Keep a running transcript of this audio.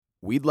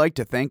We'd like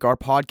to thank our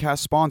podcast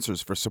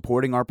sponsors for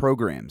supporting our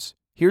programs.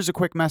 Here's a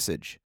quick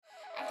message.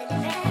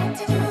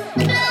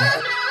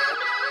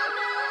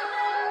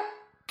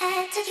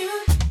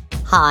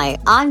 Hi,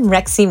 I'm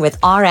Rexy with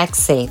RX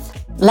Safe.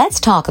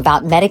 Let's talk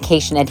about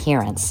medication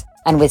adherence.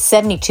 And with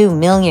 72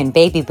 million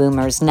baby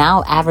boomers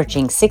now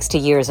averaging 60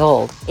 years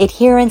old,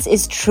 adherence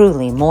is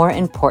truly more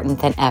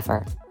important than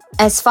ever.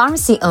 As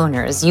pharmacy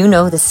owners, you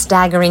know the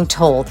staggering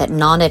toll that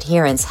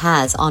non-adherence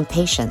has on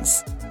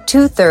patients.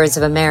 2/3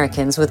 of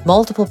Americans with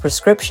multiple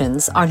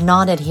prescriptions are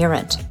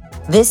non-adherent.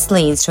 This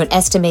leads to an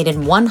estimated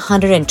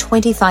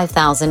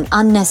 125,000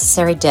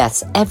 unnecessary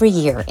deaths every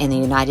year in the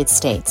United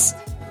States.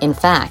 In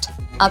fact,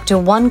 up to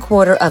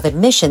 1/4 of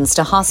admissions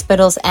to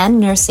hospitals and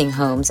nursing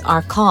homes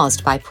are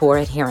caused by poor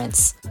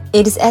adherence.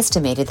 It is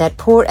estimated that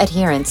poor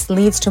adherence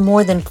leads to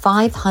more than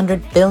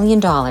 $500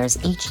 billion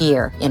each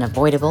year in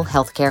avoidable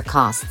healthcare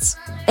costs.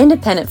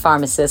 Independent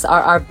pharmacists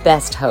are our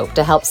best hope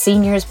to help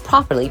seniors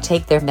properly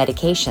take their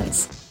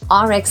medications.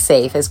 RX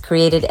Safe has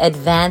created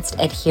advanced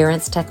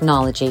adherence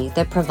technology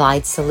that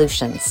provides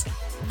solutions.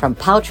 From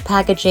pouch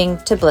packaging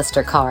to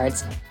blister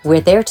cards, we're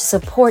there to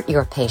support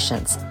your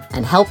patients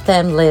and help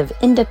them live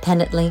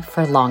independently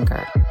for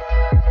longer.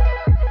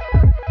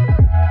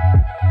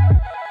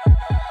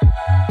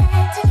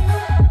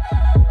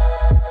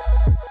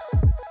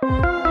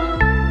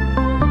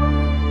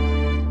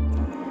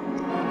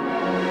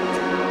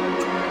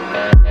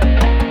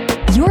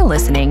 You're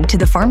listening to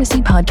the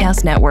Pharmacy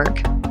Podcast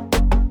Network.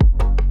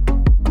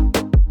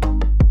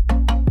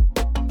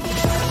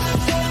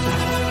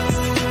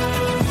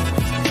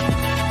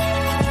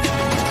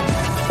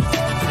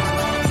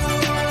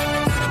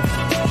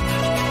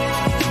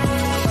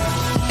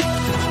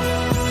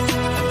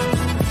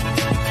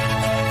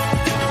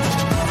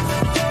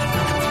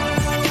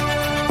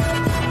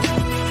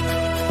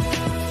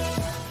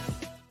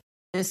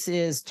 This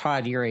is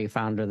Todd Urey,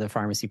 founder of the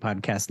Pharmacy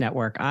Podcast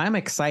Network. I'm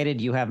excited.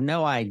 You have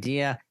no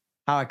idea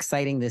how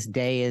exciting this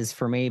day is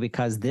for me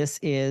because this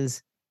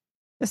is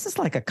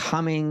like a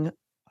coming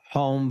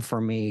home for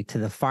me to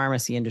the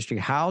pharmacy industry.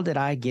 How did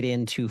I get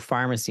into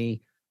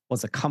pharmacy?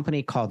 Was a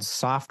company called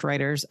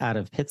SoftWriters out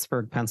of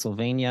Pittsburgh,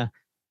 Pennsylvania,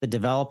 the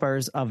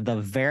developers of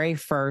the very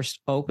first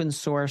open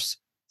source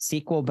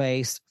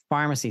SQL-based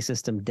pharmacy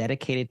system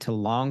dedicated to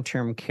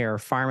long-term care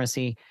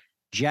pharmacy,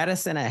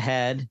 jettison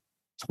ahead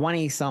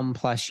 20-some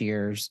plus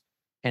years,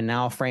 and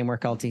now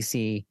Framework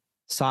LTC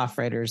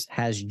SoftWriters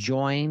has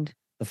joined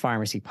the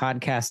Pharmacy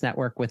Podcast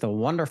Network with a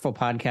wonderful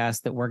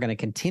podcast that we're going to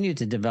continue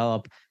to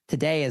develop.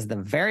 Today is the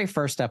very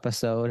first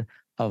episode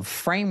of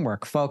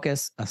Framework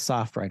Focus, a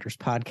SoftWriters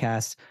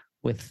podcast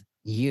with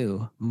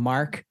you,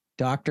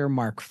 Dr.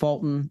 Mark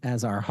Fulton,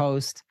 as our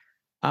host.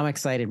 I'm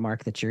excited,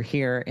 Mark, that you're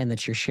here and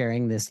that you're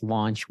sharing this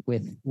launch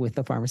with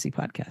the Pharmacy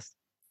Podcast.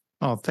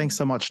 Oh, thanks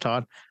so much,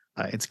 Todd.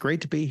 It's great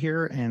to be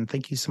here, and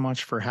thank you so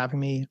much for having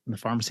me on the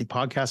Pharmacy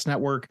Podcast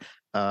Network.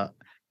 I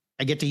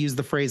get to use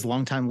the phrase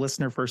long-time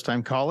listener,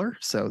 first-time caller,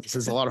 so this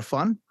is a lot of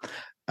fun.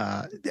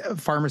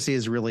 Pharmacy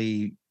is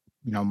really,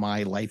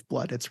 my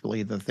lifeblood. It's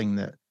really the thing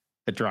that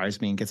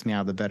drives me and gets me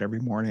out of the bed every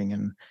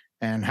morning,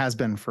 and has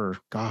been for,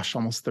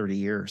 almost 30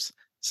 years.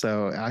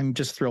 So I'm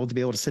just thrilled to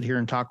be able to sit here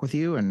and talk with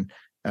you and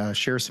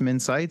share some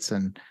insights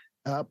and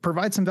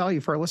provide some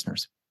value for our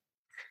listeners.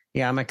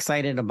 Yeah, I'm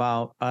excited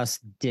about us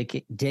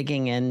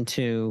digging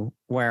into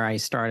where I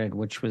started,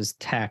 which was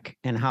tech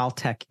and how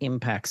tech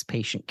impacts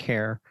patient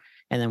care.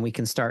 And then we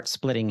can start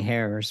splitting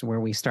hairs where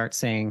we start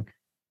saying,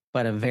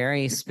 but a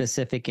very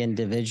specific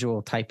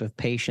individual type of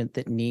patient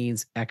that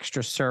needs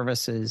extra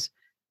services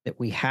that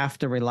we have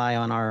to rely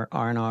on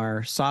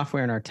our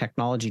software and our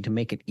technology to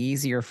make it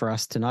easier for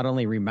us to not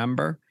only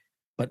remember,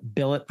 but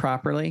bill it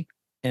properly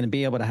and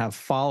be able to have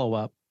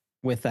follow-up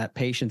with that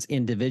patient's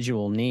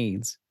individual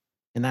needs.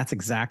 And that's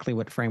exactly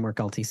what Framework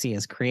LTC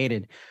has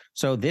created.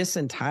 So this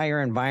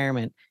entire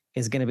environment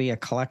is going to be a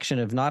collection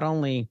of not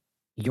only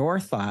your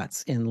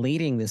thoughts in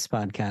leading this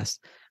podcast,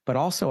 but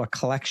also a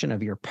collection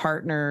of your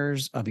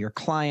partners, of your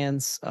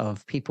clients,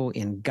 of people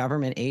in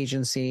government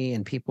agency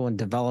and people in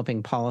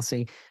developing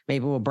policy.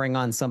 Maybe we'll bring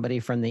on somebody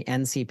from the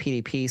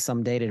NCPDP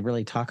someday to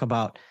really talk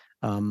about,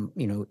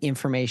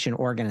 information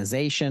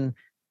organization.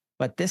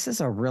 But this is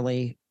a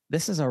really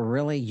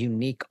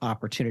unique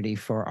opportunity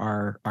for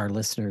our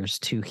listeners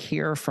to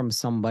hear from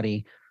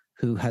somebody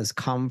who has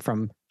come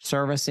from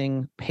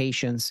servicing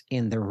patients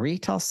in the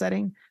retail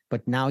setting,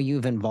 but now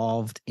you've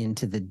evolved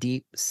into the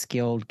deep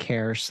skilled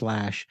care /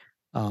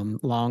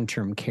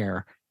 long-term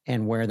care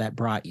and where that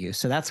brought you.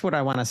 So that's what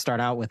I want to start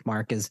out with,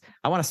 Mark, is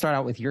I want to start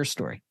out with your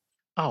story.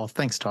 Oh,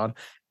 thanks, Todd.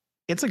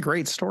 It's a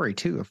great story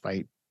too, if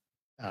I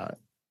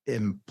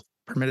am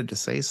permitted to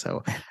say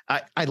so.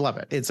 I love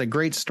it. It's a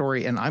great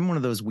story. And I'm one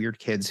of those weird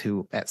kids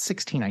who at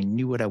 16, I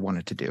knew what I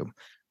wanted to do.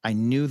 I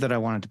knew that I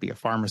wanted to be a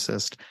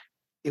pharmacist.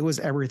 It was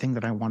everything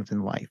that I wanted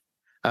in life.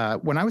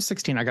 When I was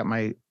 16, I got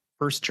my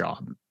first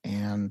job,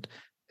 and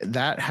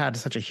that had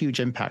such a huge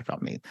impact on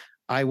me.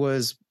 I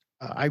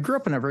grew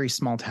up in a very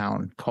small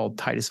town called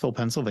Titusville,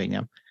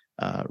 Pennsylvania.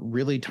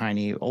 really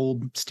tiny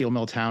old steel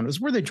mill town. It was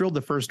where they drilled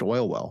the first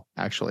oil well,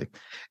 actually.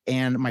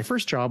 And my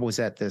first job was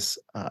at this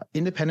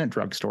independent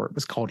drugstore. It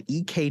was called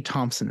E.K.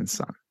 Thompson and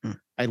Son.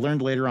 I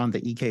learned later on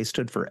that E.K.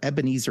 stood for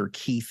Ebenezer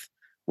Keith,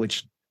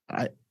 which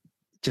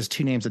just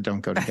two names that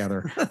don't go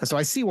together. So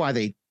I see why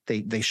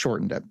they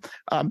shortened it.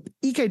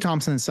 E.K.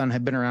 Thompson and Son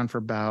had been around for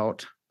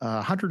about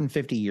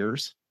 150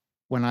 years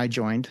when I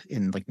joined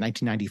in like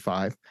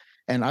 1995.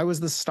 And I was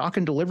the stock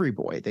and delivery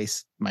boy.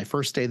 My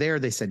first day there,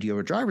 they said, "Do you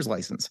have a driver's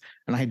license?"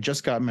 And I had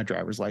just gotten my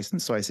driver's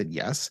license. So I said,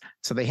 yes.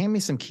 So they hand me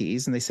some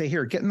keys and they say,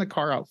 "Here, get in the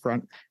car out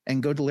front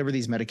and go deliver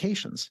these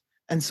medications."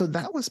 And so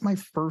that was my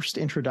first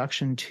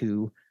introduction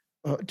to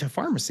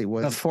pharmacy.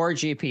 Was before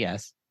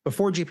GPS.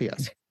 Before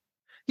GPS.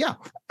 Yeah.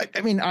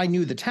 I mean, I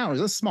knew the town. It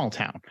was a small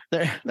town.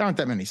 There aren't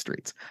that many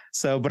streets.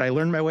 But I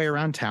learned my way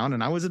around town,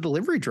 and I was a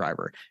delivery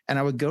driver. And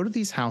I would go to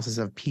these houses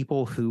of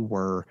people who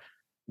were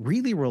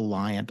really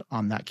reliant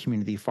on that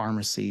community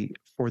pharmacy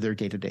for their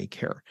day-to-day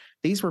care.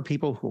 These were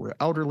people who were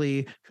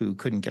elderly, who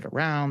couldn't get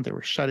around. They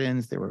were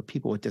shut-ins. They were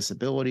people with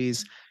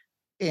disabilities.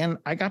 And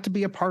I got to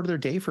be a part of their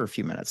day for a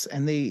few minutes.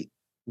 And they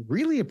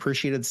really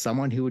appreciated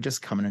someone who would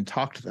just come in and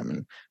talk to them.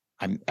 And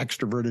I'm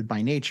extroverted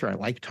by nature. I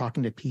like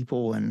talking to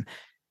people. And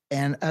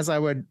as I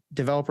would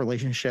develop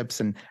relationships,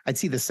 and I'd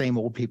see the same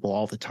old people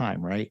all the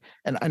time, right?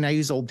 And I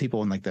use old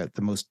people in like the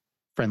most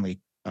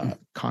friendly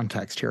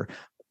context here.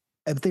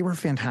 But they were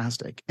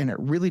fantastic, and it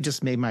really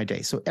just made my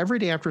day. So every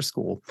day after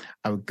school,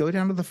 I would go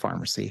down to the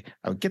pharmacy,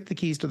 I would get the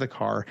keys to the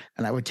car,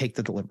 and I would take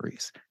the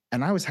deliveries.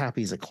 And I was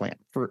happy as a clam.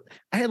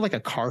 I had like a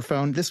car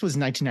phone. This was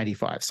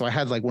 1995, so I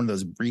had like one of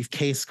those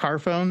briefcase car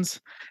phones.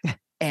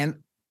 And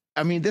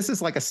I mean, this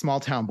is like a small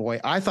town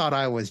boy. I thought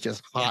I was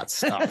just hot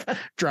stuff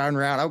driving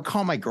around. I would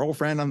call my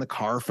girlfriend on the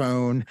car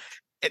phone.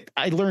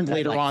 I learned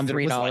later like on that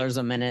 $3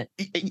 a minute.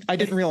 I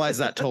didn't realize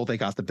that till they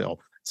got the bill.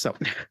 So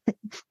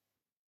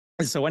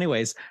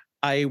anyways,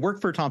 I worked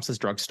for Thompson's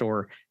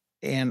drugstore,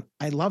 and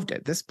I loved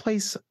it. This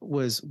place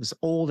was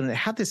old, and it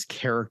had this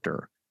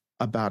character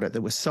about it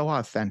that was so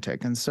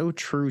authentic and so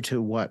true to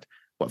what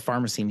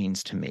pharmacy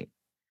means to me.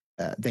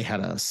 They had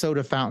a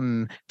soda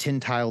fountain,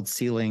 tin-tiled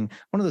ceiling,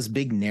 one of those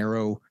big,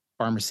 narrow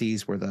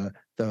pharmacies where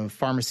the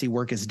pharmacy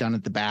work is done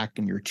at the back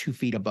and you're 2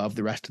 feet above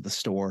the rest of the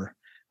store.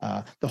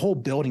 The whole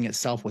building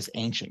itself was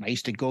ancient. I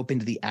used to go up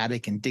into the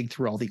attic and dig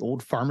through all the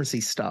old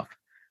pharmacy stuff.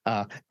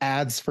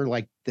 Ads for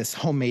like this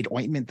homemade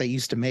ointment they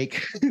used to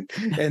make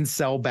and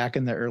sell back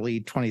in the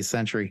early 20th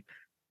century.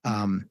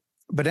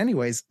 But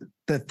anyways,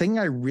 the thing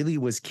I really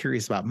was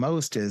curious about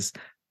most is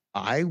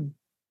I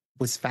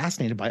was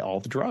fascinated by all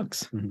the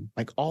drugs,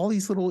 like all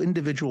these little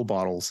individual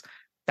bottles,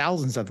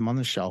 thousands of them on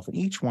the shelf, and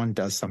each one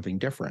does something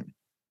different.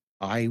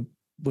 I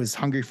was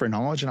hungry for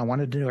knowledge, and I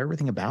wanted to know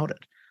everything about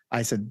it.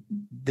 I said,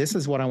 this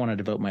is what I want to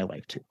devote my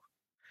life to.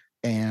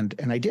 And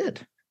I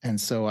did. And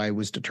so I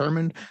was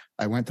determined.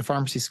 I went to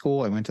pharmacy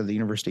school. I went to the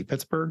University of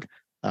Pittsburgh.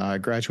 I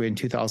graduated in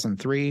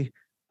 2003.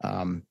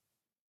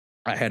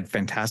 I had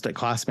fantastic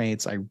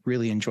classmates. I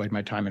really enjoyed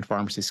my time in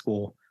pharmacy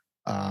school.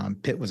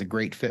 Pitt was a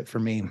great fit for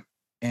me.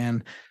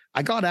 And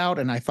I got out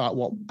and I thought,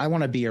 well, I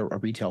want to be a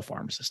retail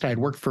pharmacist. I had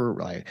worked for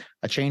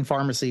a chain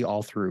pharmacy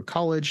all through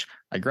college.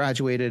 I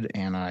graduated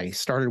and I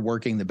started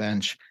working the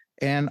bench,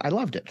 and I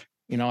loved it.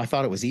 I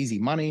thought it was easy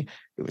money.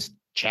 It was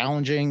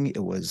challenging.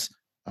 It was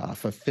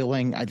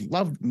fulfilling. I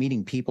loved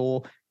meeting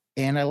people,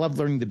 and I loved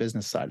learning the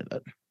business side of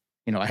it.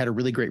 I had a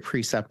really great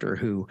preceptor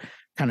who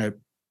kind of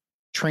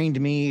trained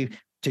me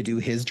to do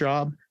his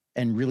job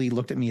and really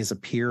looked at me as a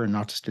peer and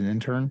not just an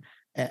intern.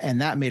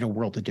 And that made a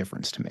world of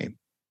difference to me.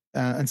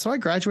 And so I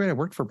graduated. I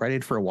worked for Rite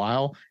Aid for a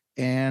while,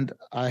 and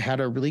I had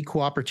a really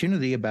cool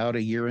opportunity about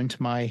a year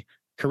into my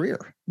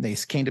career. They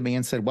came to me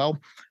and said, well,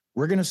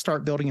 we're going to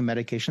start building a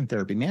medication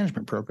therapy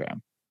management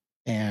program,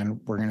 and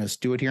we're going to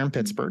do it here in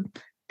Pittsburgh.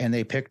 And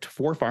they picked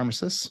 4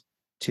 pharmacists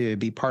to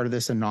be part of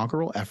this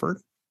inaugural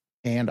effort.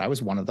 And I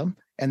was one of them.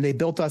 And they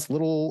built us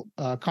little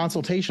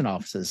consultation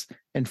offices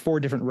in 4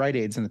 different Rite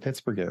Aids in the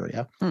Pittsburgh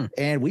area.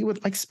 And we would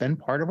spend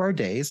part of our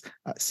days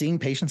seeing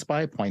patients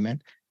by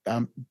appointment,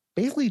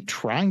 basically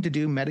trying to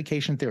do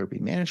medication therapy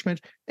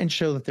management and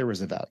show that there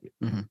was a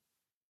value.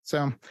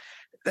 So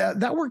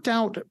that worked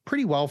out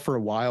pretty well for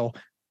a while.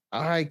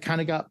 I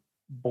kind of got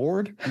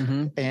bored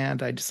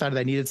and I decided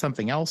I needed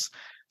something else.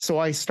 So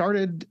I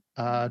started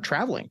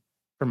traveling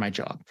for my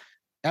job.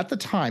 At the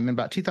time, in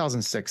about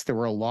 2006, there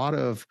were a lot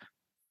of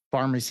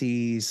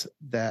pharmacies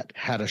that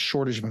had a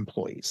shortage of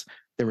employees.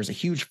 There was a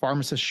huge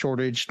pharmacist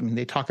shortage. I mean,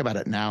 they talk about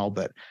it now,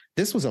 but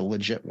this was a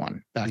legit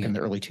one back in the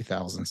early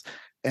 2000s.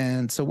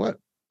 And so what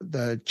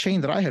the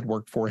chain that I had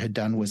worked for had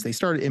done was they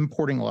started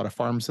importing a lot of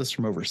pharmacists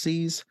from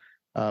overseas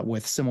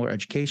with similar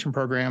education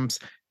programs,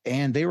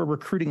 and they were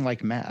recruiting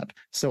like mad.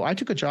 So I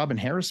took a job in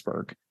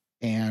Harrisburg,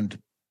 and,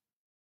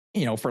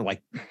 for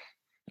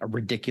a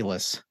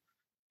ridiculous,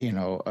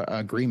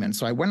 agreement.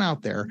 So I went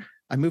out there.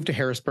 I moved to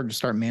Harrisburg to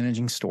start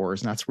managing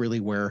stores, and that's really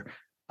where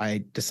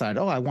I decided,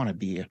 I want to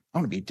be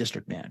a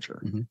district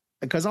manager,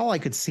 because all I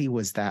could see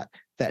was that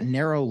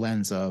narrow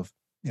lens of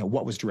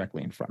what was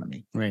directly in front of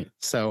me. Right.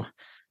 So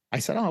I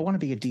said, oh, I want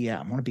to be a DM.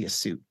 I want to be a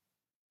suit.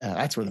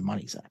 That's where the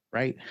money's at,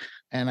 right?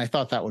 And I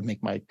thought that would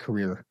make my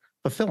career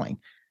fulfilling.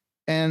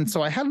 And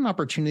so I had an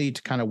opportunity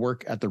to kind of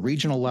work at the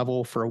regional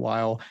level for a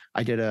while.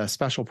 I did a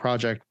special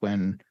project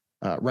when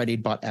Rite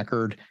Aid bought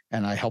Eckerd,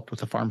 and I helped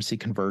with the pharmacy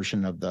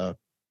conversion of the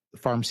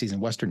pharmacies in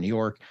Western New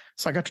York.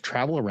 So I got to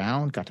travel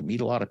around, got to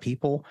meet a lot of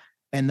people.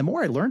 And the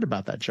more I learned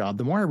about that job,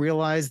 the more I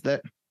realized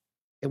that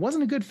it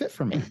wasn't a good fit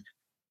for me.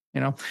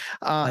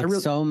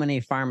 So many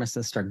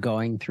pharmacists are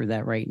going through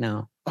that right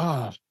now.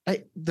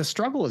 The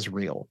struggle is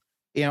real,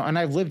 and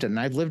I've lived it, and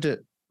I've lived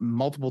it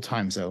multiple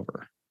times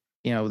over.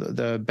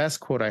 The best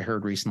quote I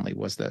heard recently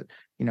was that,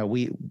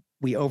 we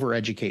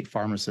overeducate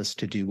pharmacists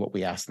to do what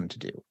we ask them to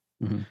do.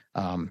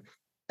 Mm-hmm.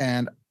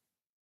 And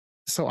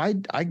so I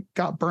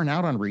got burnt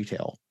out on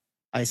retail.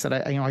 I said,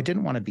 I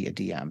didn't want to be a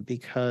DM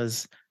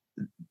because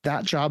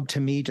that job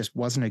to me just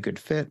wasn't a good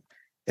fit.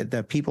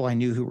 The people I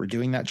knew who were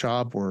doing that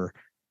job were,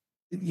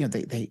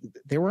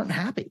 they weren't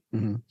happy,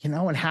 mm-hmm.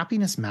 And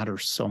happiness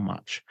matters so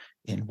much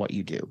in what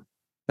you do.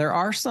 There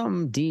are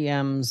some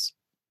DMs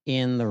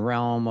in the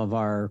realm of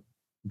our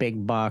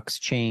big box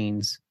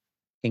chains,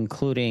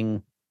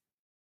 including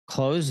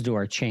closed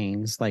door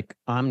chains like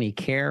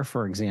OmniCare,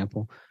 for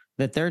example,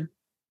 that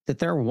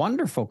they're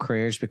wonderful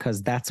careers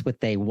because that's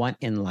what they want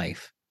in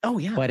life. Oh,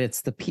 yeah. But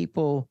it's the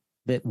people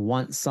that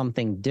want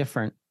something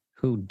different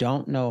who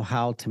don't know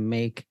how to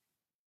make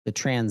the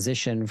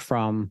transition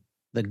from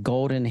the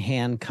golden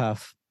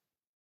handcuff,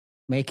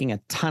 making a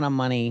ton of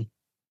money,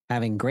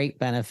 having great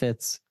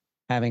benefits,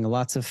 having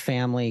lots of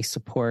family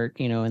support,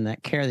 and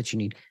that care that you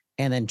need,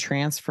 and then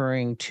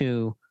transferring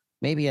to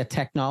maybe a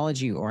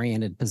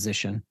technology-oriented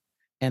position.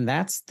 And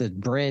that's the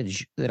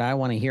bridge that I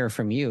want to hear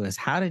from you is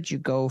how did you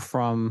go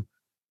from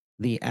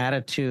the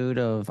attitude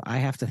of I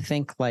have to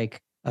think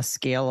like a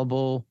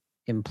scalable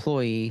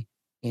employee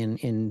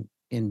in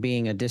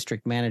being a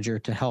district manager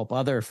to help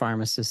other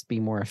pharmacists be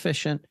more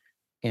efficient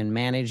and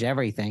manage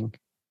everything,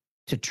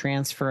 to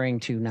transferring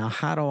to now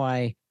how do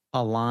I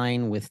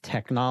align with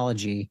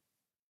technology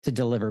to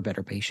deliver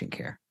better patient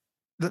care?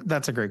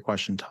 That's a great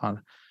question,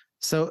 Todd.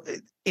 So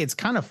it's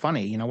kind of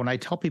funny, when I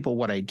tell people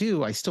what I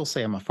do, I still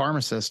say I'm a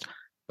pharmacist,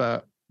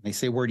 but they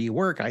say, where do you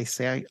work? I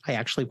say, I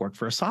actually work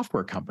for a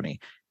software company.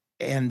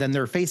 And then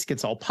their face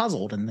gets all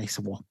puzzled and they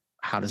say, well,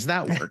 how does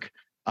that work?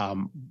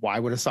 Why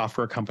would a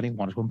software company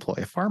want to employ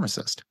a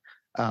pharmacist?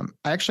 I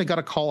actually got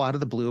a call out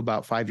of the blue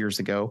about 5 years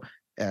ago,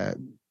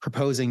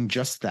 proposing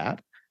just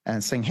that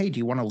and saying, hey, do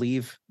you want to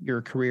leave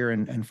your career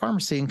in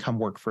pharmacy and come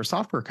work for a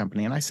software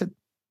company? And I said,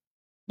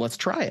 let's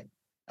try it.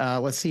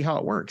 Let's see how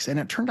it works. And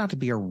it turned out to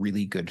be a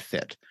really good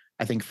fit,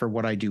 I think, for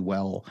what I do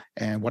well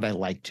and what I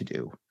like to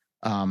do.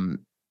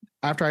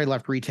 After I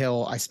left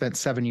retail, I spent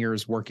 7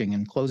 years working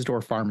in closed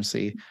door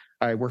pharmacy.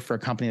 I worked for a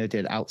company that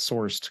did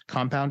outsourced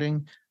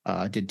compounding,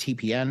 did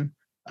TPN.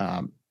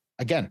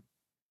 Again,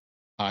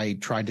 I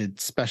tried to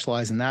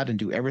specialize in that and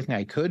do everything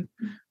I could,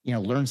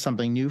 learn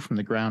something new from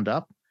the ground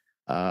up,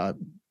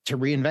 to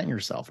reinvent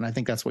yourself. And I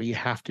think that's what you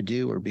have to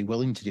do or be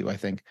willing to do, I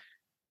think,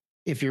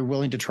 if you're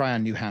willing to try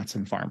on new hats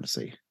in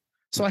pharmacy.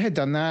 So I had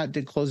done that,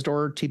 did closed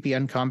door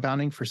TPN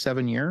compounding for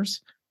 7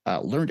 years,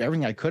 learned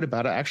everything I could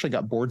about it. I actually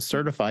got board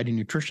certified in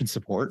nutrition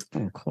support,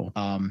 cool.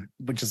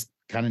 Which is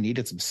kind of neat.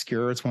 It's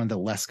obscure. It's one of the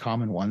less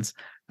common ones.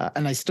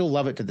 And I still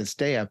love it to this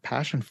day. I have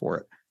passion for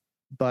it.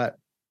 But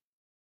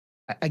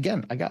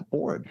again, I got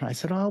bored. I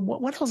said, oh,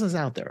 what else is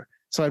out there?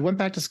 So I went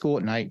back to school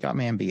at night, got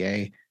my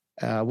MBA,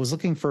 was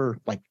looking for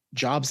like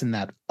jobs in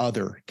that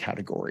other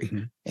category.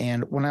 Mm-hmm.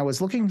 And when I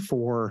was looking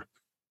for,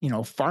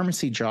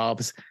 pharmacy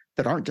jobs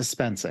that aren't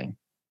dispensing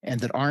and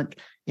that aren't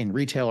in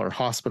retail or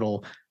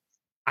hospital,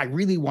 I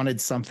really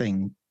wanted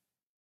something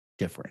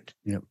different.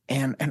 Yep.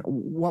 And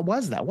what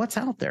was that? What's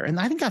out there? And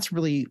I think that's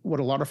really what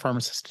a lot of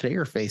pharmacists today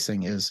are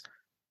facing is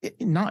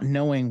not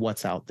knowing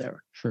what's out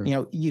there. Sure.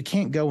 You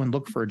can't go and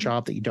look for a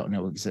job that you don't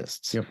know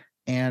exists. Yep.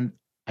 And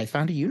I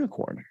found a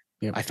unicorn.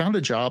 Yep. I found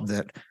a job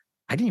that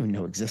I didn't even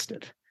know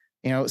existed.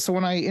 So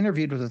when I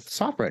interviewed with the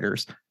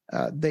SoftWriters,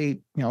 they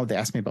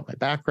asked me about my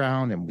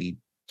background and we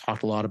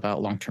talked a lot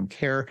about long-term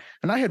care.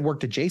 And I had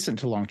worked adjacent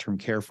to long-term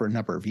care for a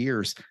number of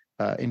years.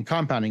 In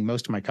compounding,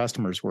 most of my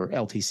customers were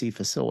LTC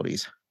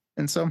facilities.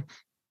 And so,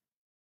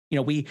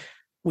 we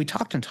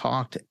talked and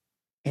talked.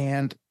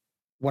 And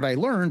what I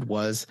learned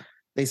was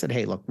they said,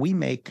 hey, look, we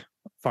make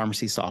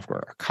pharmacy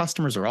software. Our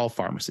customers are all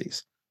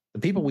pharmacies. The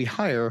people we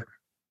hire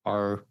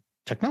are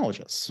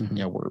technologists.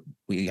 Mm-hmm.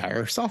 We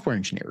hire software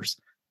engineers,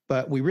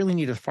 but we really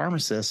need a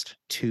pharmacist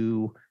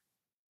to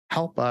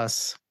help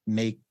us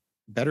make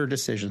better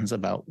decisions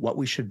about what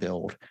we should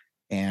build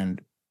and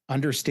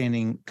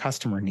understanding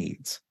customer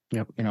needs.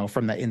 Yep.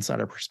 From that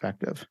insider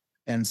perspective.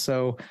 And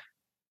so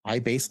I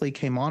basically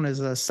came on as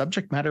a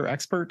subject matter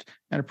expert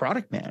and a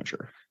product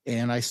manager.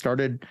 And I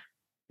started,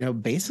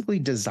 basically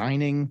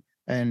designing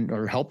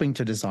or helping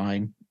to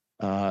design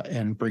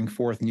and bring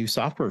forth new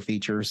software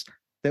features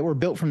that were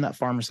built from that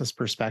pharmacist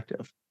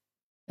perspective.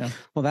 Yeah.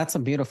 Well, that's a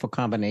beautiful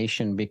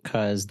combination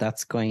because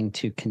that's going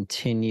to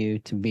continue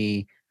to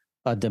be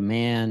a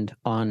demand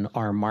on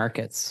our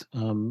markets.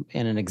 And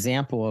an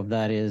example of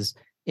that is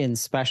in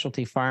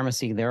specialty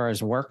pharmacy, there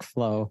is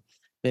workflow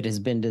that has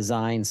been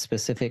designed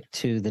specific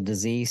to the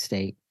disease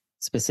state,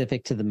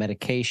 specific to the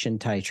medication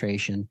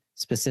titration,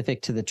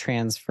 specific to the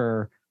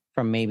transfer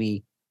from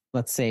maybe,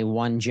 let's say,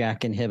 one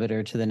JAK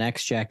inhibitor to the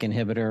next JAK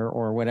inhibitor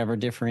or whatever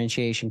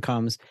differentiation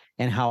comes,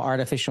 and how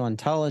artificial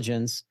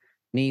intelligence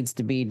needs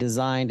to be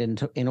designed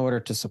in order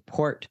to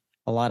support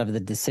a lot of the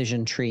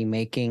decision tree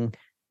making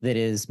that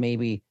is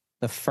maybe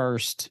the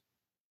first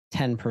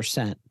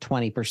 10%,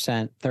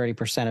 20%,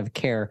 30% of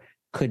care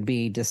could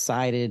be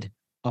decided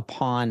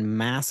upon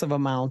massive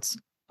amounts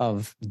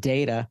of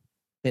data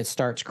that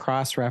starts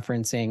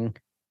cross-referencing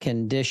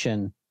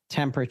condition,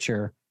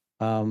 temperature,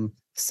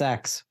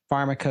 sex,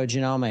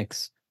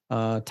 pharmacogenomics,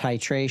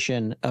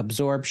 titration,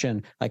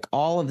 absorption, like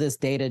all of this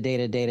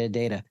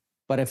data.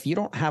 But if you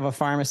don't have a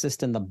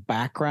pharmacist in the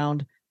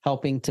background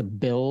helping to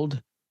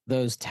build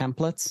those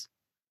templates,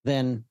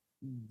 then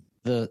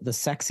the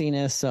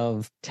sexiness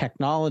of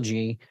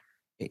technology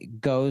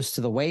goes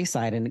to the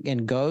wayside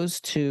and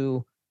goes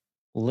to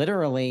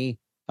literally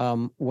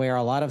where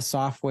a lot of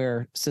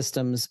software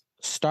systems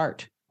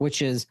start,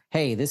 which is,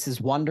 hey, this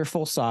is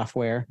wonderful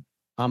software.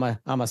 I'm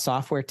a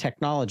software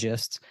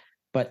technologist,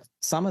 but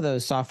some of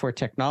those software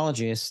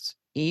technologists,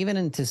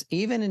 even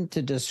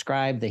to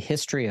describe the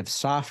history of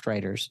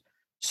SoftWriters,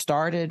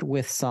 started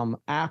with some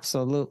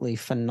absolutely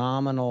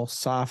phenomenal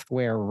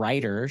software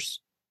writers.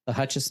 The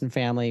Hutchison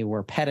family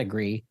were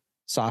pedigree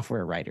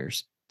software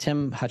writers.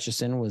 Tim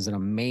Hutchison was an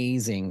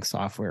amazing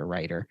software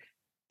writer,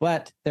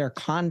 but their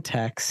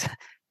context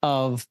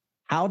of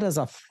how does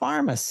a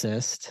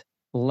pharmacist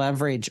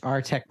leverage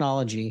our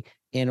technology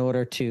in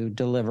order to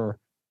deliver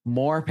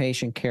more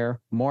patient care,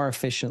 more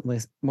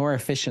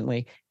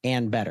efficiently,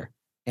 and better.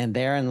 And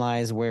therein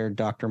lies where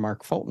Dr.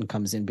 Mark Fulton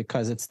comes in,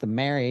 because it's the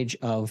marriage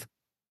of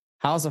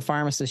how's a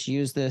pharmacist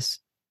use this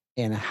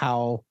and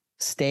how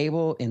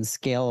stable and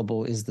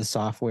scalable is the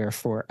software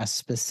for a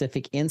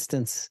specific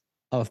instance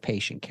of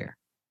patient care.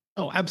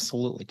 Oh,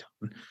 absolutely,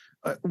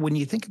 Tom. When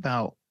you think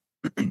about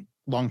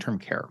long-term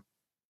care,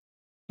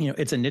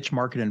 it's a niche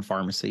market in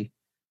pharmacy.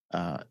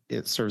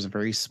 It serves a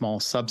very small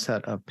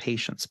subset of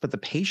patients, but the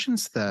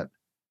patients that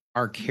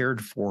are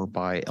cared for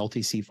by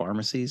LTC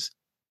pharmacies,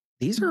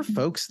 these are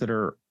folks that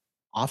are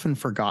often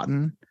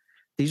forgotten.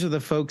 These are the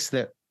folks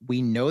that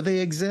we know they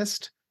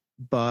exist,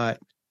 but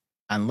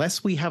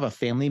unless we have a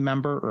family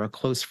member or a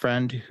close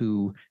friend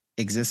who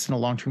exists in a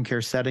long-term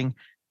care setting,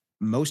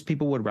 most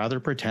people would rather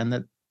pretend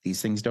that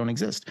these things don't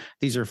exist.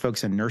 These are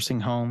folks in nursing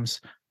homes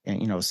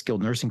and,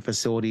 skilled nursing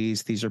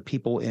facilities. These are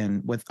people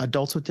with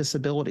adults with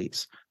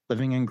disabilities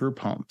living in group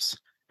homes.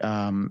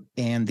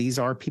 And these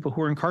are people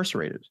who are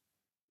incarcerated.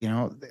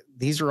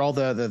 These are all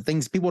the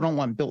things people don't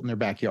want built in their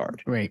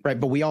backyard. Right.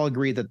 But we all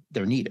agree that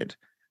they're needed.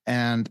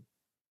 And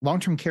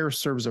long-term care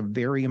serves a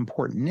very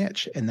important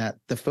niche in that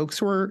the folks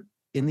who are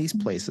in these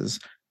places,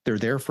 they're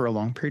there for a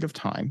long period of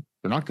time.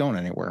 They're not going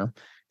anywhere,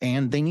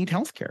 and they need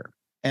healthcare.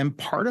 And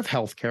part of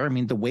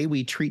healthcare, the way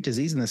we treat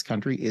disease in this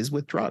country is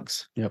with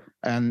drugs. Yep.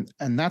 And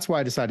that's why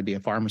I decided to be a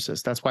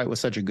pharmacist. That's why it was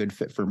such a good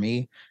fit for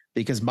me,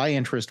 because my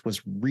interest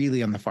was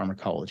really on the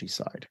pharmacology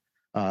side.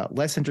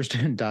 Less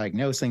interested in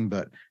diagnosing,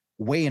 but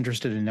way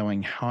interested in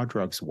knowing how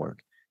drugs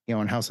work,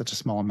 and how such a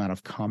small amount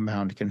of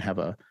compound can have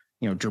a,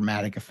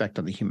 dramatic effect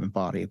on the human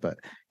body. But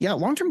yeah,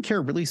 long-term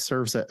care really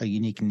serves a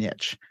unique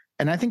niche.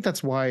 And I think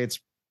that's why it's,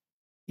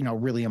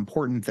 really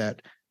important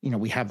that,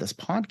 we have this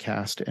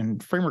podcast,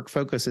 and Framework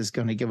Focus is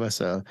going to give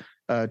us a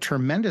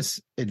tremendous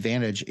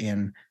advantage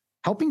in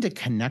helping to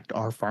connect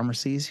our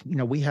pharmacies.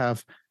 We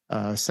have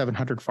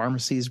 700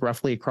 pharmacies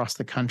roughly across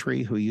the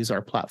country who use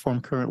our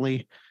platform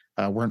currently.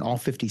 We're in all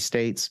 50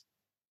 states.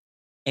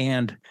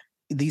 And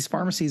these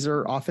pharmacies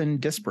are often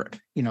disparate.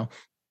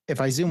 If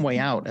I zoom way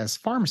out, as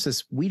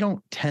pharmacists, we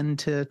don't tend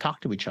to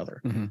talk to each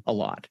other a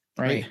lot,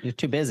 right? You're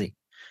too busy.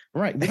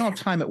 Right. We don't have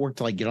time at work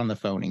to get on the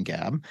phone and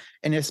gab.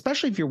 And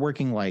especially if you're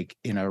working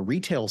in a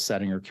retail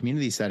setting or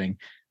community setting,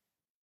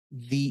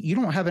 you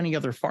don't have any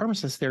other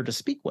pharmacists there to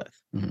speak with.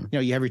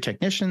 You have your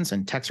technicians,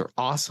 and techs are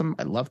awesome.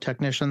 I love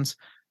technicians,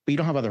 but you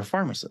don't have other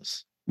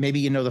pharmacists.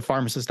 Maybe the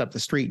pharmacist up the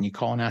street and you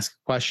call and ask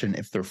a question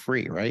if they're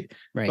free, right?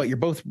 But you're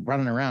both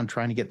running around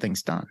trying to get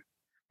things done.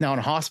 Now in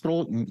a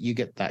hospital, you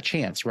get that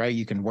chance, right?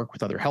 You can work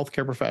with other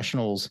healthcare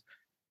professionals.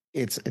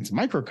 It's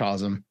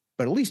microcosm,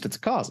 but at least it's a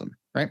cosm,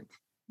 right?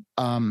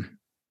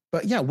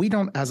 But yeah, we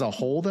don't, as a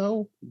whole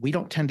though, we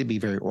don't tend to be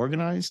very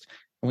organized,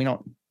 and we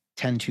don't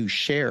tend to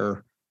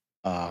share,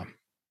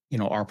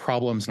 our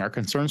problems and our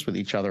concerns with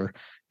each other.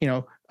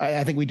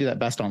 I think we do that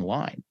best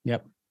online.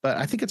 Yep. But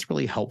I think it's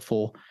really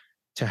helpful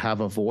to have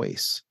a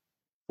voice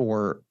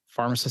for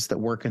pharmacists that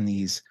work in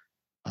these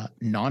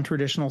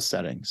non-traditional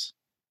settings,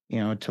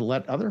 to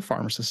let other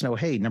pharmacists know,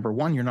 hey, number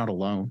one, you're not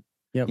alone.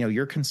 Yep.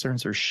 Your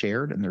concerns are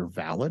shared and they're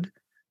valid,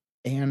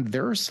 and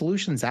there are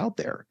solutions out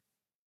there.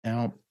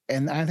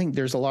 And I think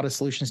there's a lot of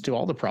solutions to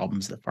all the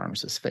problems that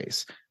pharmacists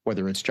face,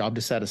 whether it's job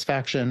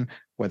dissatisfaction,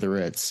 whether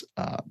it's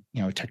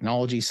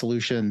technology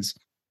solutions.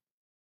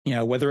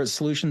 whether it's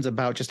solutions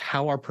about just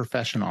how our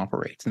profession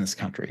operates in this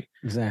country.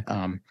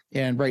 Exactly.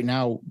 And right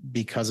now,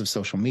 because of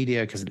social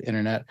media, because of the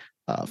internet,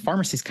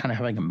 pharmacy is kind of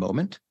having a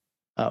moment,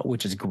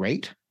 which is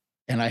great.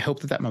 And I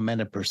hope that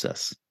momentum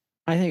persists.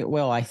 I think it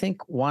will. I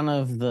think one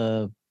of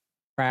the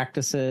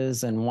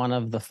practices and one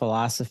of the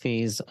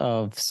philosophies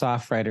of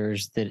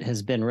SoftWriters that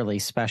has been really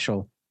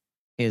special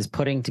is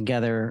putting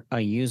together a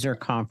user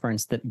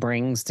conference that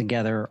brings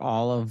together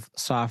all of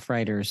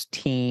SoftWriters'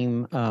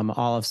 team,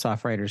 all of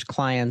SoftWriters'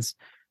 clients,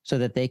 so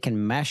that they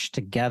can mesh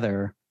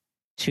together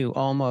to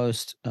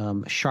almost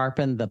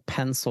sharpen the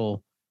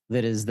pencil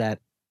that is that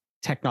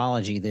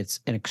technology that's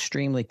an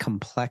extremely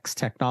complex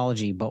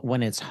technology. But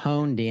when it's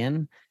honed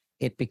in,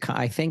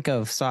 I think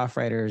of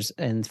SoftWriters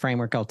and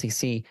Framework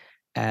LTC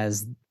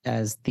as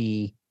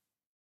the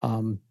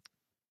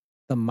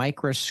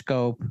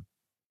microscope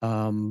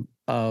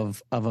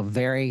of a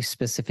very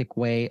specific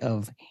way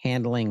of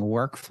handling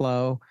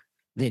workflow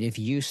that if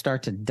you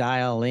start to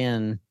dial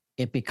in,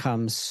 it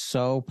becomes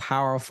so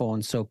powerful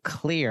and so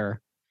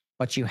clear.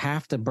 But you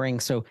have to bring,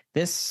 so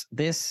this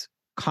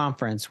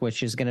conference,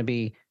 which is going to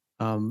be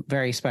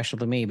very special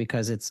to me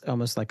because it's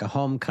almost like a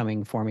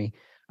homecoming for me.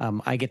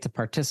 I get to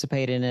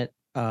participate in it.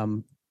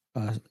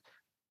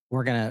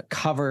 We're going to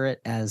cover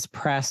it as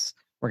press.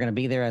 We're going to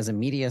be there as a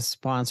media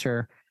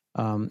sponsor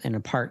and a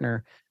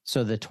partner.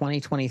 So the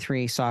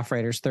 2023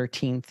 SoftWriters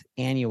 13th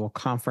annual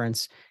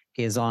conference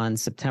is on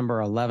September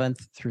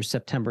 11th through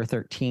September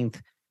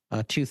 13th,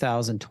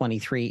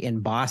 2023 in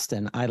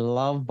Boston. I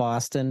love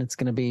Boston. It's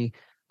going to be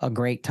a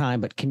great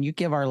time. But can you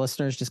give our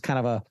listeners just kind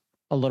of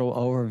a little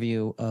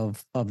overview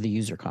of the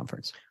user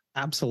conference?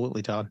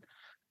 Absolutely, Todd.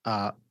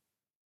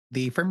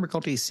 The Framework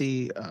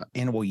LTC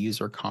annual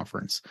user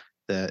conference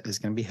that is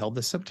going to be held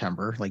this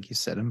September, like you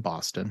said, in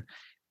Boston.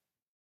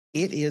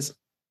 It is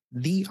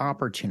the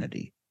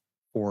opportunity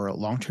for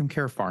long-term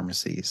care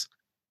pharmacies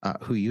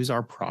who use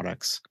our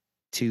products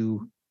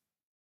to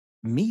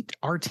meet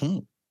our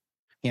team.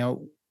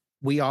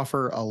 We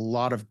offer a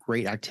lot of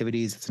great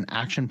activities. It's an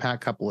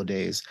action-packed couple of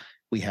days.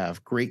 We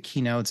have great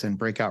keynotes and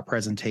breakout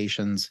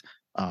presentations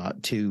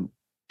to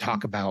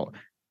talk about,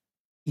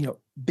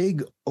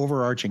 big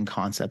overarching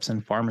concepts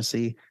in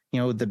pharmacy,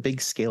 the big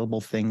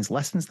scalable things,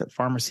 lessons that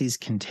pharmacies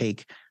can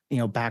take,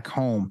 back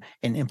home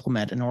and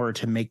implement in order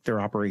to make their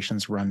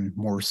operations run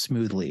more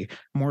smoothly,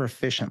 more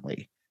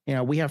efficiently.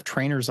 We have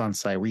trainers on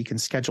site where you can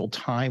schedule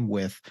time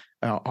with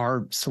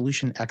our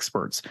solution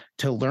experts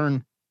to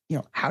learn,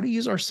 how to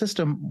use our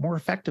system more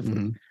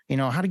effectively,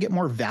 how to get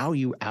more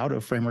value out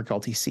of Framework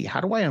LTC.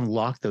 How do I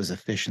unlock those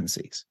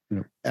efficiencies?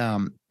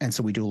 And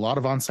so we do a lot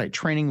of on-site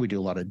training. We do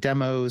a lot of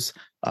demos.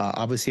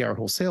 Obviously, our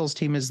whole sales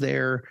team is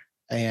there,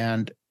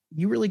 and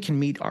you really can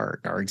meet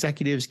our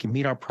executives, can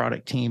meet our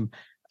product team.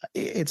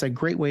 It's a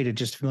great way to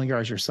just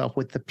familiarize yourself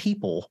with the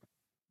people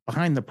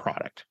behind the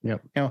product.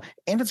 And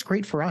it's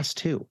great for us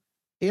too.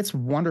 It's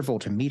wonderful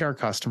to meet our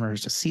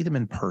customers, to see them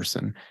in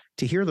person,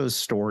 to hear those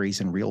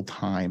stories in real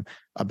time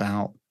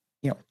about,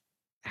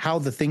 how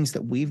the things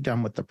that we've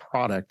done with the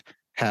product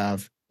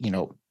have,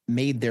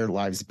 made their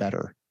lives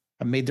better,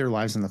 made their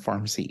lives in the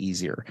pharmacy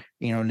easier,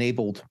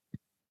 enabled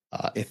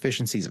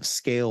efficiencies of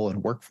scale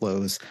and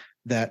workflows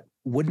that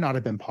would not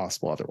have been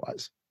possible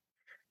otherwise.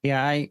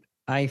 Yeah,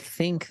 I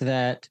think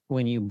that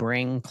when you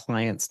bring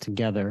clients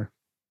together,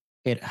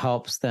 it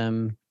helps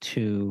them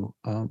to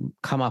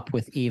come up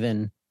with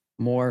even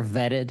more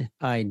vetted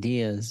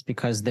ideas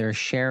because they're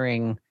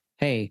sharing,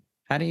 hey,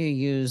 how do you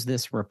use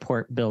this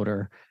report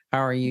builder? How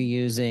are you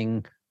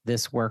using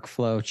this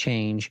workflow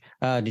change?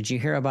 Did you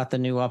hear about the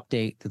new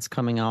update that's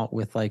coming out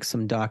with like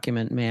some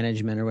document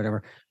management or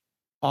whatever?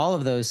 All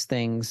of those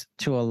things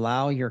to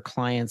allow your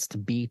clients to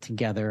be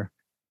together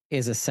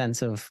is a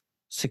sense of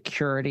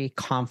security,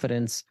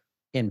 confidence,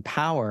 and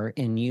power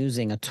in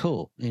using a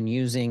tool, in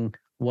using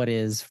what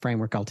is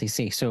Framework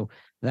LTC. So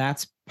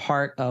that's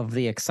part of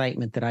the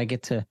excitement that I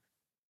get to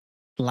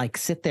like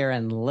sit there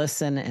and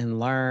listen and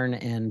learn.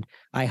 And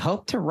I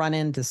hope to run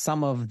into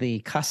some of the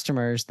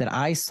customers that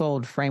I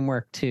sold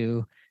Framework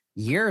to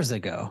years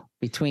ago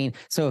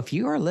so if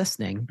you are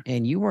listening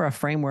and you were a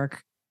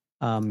Framework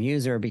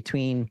user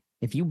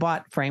if you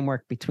bought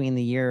Framework between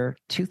the year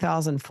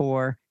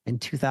 2004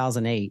 and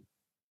 2008,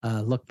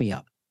 look me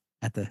up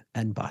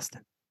in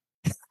Boston.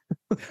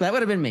 That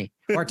would have been me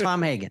or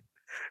Tom Hagen.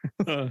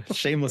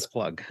 Shameless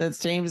plug. That's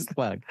James'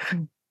 plug.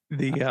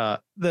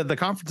 The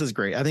conference is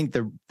great. I think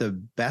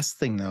the best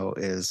thing though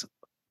is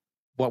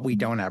what we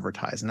don't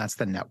advertise, and that's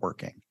the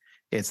networking.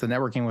 It's the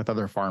networking with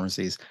other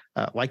pharmacies.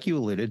 Like you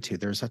alluded to,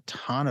 there's a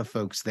ton of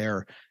folks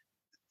there.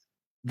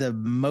 The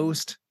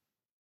most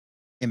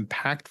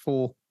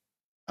impactful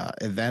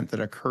event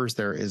that occurs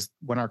there is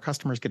when our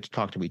customers get to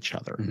talk to each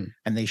other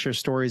and they share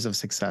stories of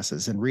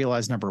successes and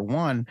realize, number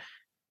one,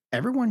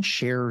 everyone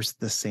shares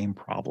the same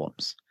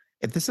problems.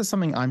 If this is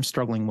something I'm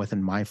struggling with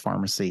in my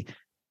pharmacy,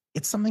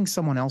 it's something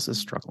someone else is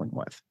struggling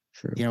with.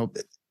 Sure.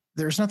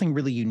 There's nothing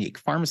really unique.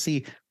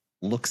 Pharmacy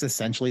looks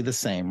essentially the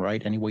same,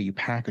 right? Any way you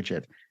package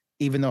it,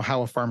 even though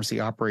how a pharmacy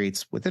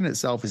operates within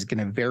itself is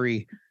going to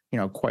vary,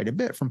 quite a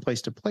bit from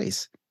place to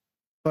place.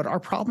 but our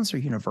problems are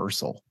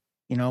universal.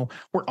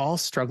 We're all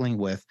struggling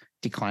with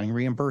declining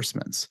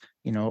reimbursements.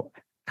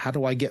 How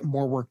do I get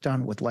more work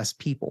done with less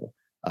people?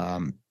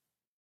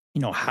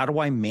 How do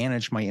I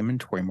manage my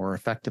inventory more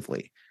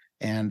effectively?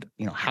 And,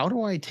 how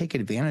do I take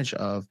advantage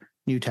of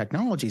new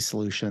technology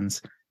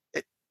solutions,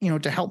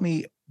 to help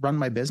me run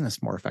my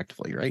business more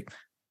effectively, right?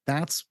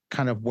 That's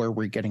kind of where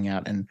we're getting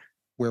at and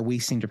where we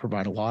seem to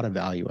provide a lot of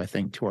value, I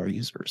think, to our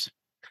users.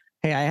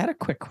 Hey, I had a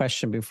quick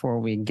question before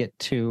we get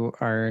to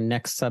our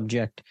next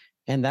subject,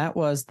 and that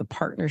was the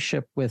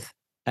partnership with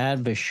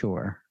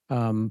Advisure.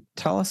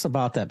 Tell us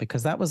about that,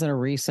 because that was in a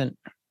recent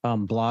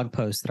blog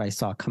post that I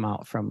saw come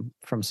out from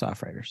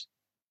SoftWriters.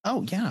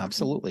 Oh, yeah,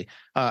 absolutely.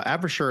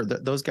 Advisure,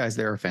 those guys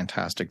there are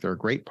fantastic. They're a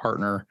great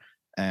partner,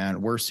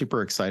 and we're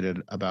super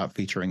excited about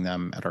featuring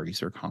them at our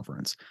user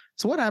conference.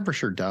 So what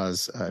Advisure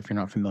does, if you're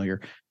not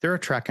familiar, they're a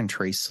track and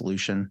trace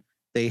solution.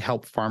 They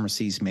help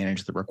pharmacies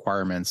manage the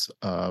requirements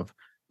of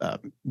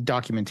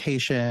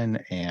documentation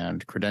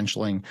and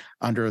credentialing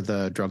under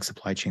the Drug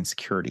Supply Chain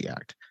Security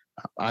Act.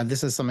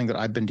 This is something that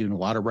I've been doing a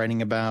lot of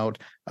writing about.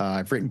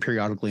 I've written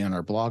periodically on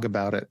our blog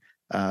about it.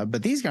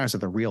 But these guys are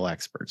the real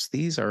experts.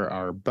 These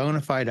are bona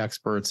fide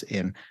experts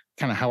in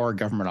kind of how our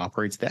government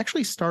operates. They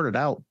actually started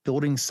out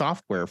building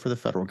software for the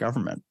federal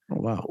government,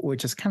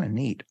 which is kind of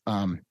neat.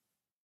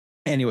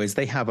 Anyways,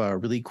 they have a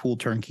really cool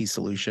turnkey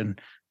solution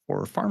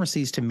for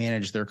pharmacies to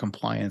manage their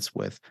compliance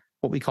with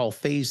what we call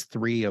Phase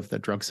 3 of the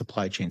Drug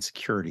Supply Chain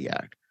Security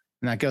Act.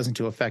 And that goes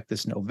into effect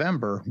this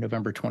November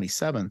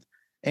 27th.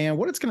 And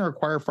what it's going to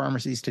require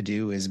pharmacies to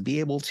do is be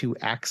able to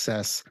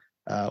access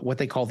what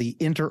they call the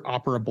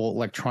interoperable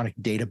electronic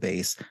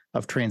database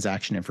of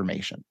transaction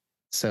information.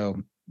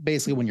 So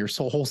basically, when your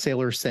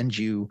wholesaler sends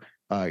you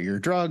your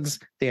drugs,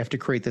 they have to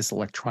create this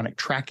electronic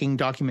tracking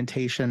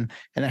documentation,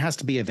 and it has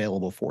to be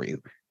available for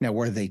you. Now,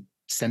 whether they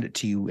send it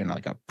to you in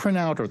like a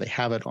printout or they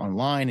have it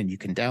online and you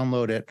can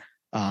download it,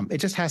 it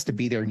just has to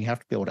be there and you have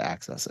to be able to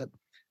access it.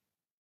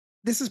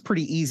 This is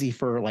pretty easy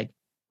for like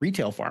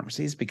retail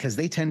pharmacies because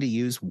they tend to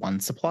use one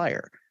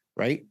supplier,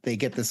 right? They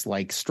get this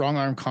like strong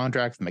arm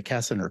contract from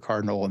McKesson or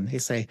Cardinal, and they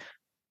say,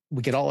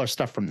 we get all our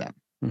stuff from them.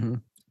 Mm-hmm.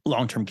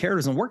 Long-term care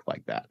doesn't work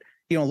like that.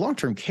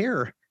 Long-term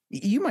care,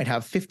 you might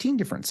have 15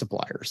 different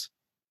suppliers,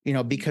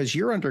 because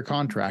you're under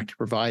contract to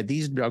provide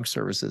these drug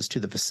services to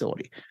the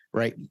facility,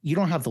 right? You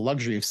don't have the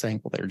luxury of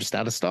saying, well, they're just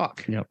out of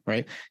stock,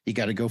 right? You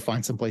got to go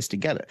find some place to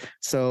get it.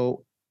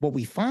 So what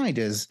we find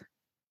is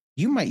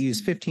you might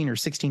use 15 or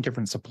 16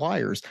 different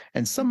suppliers,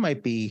 and some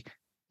might be,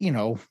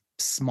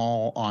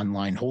 small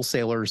online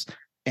wholesalers.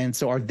 And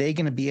so are they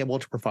going to be able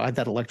to provide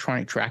that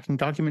electronic tracking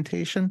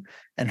documentation?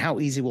 And how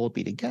easy will it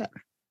be to get?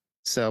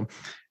 So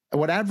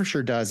what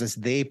Advisure does is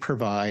they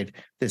provide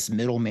this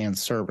middleman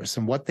service.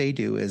 And what they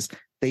do is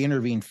they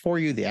intervene for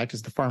you. They act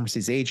as the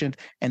pharmacy's agent,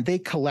 and they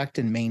collect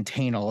and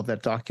maintain all of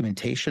that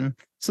documentation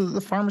so that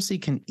the pharmacy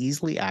can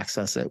easily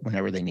access it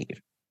whenever they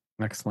need.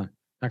 Excellent.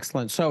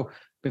 Excellent. So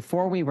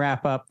before we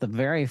wrap up the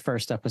very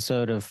first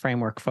episode of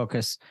Framework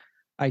Focus,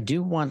 I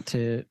do want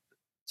to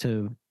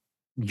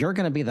you're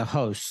going to be the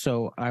host.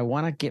 So I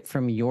want to get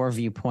from your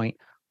viewpoint,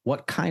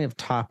 what kind of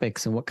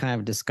topics and what kind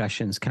of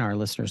discussions can our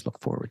listeners look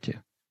forward to?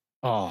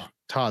 Oh,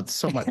 Todd,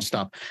 so much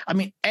stuff. I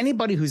mean,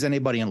 anybody who's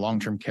anybody in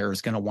long-term care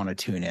is going to want to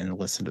tune in and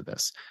listen to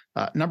this.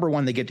 Number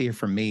one, they get to hear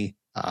from me.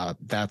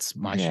 That's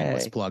my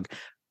shameless plug.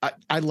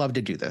 I love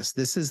to do this.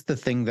 This is the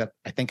thing that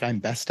I think I'm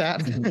best at.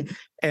 Mm-hmm.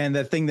 And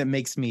the thing that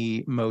makes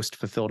me most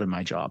fulfilled in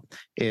my job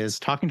is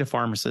talking to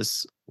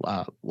pharmacists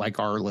like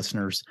our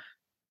listeners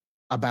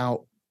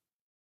about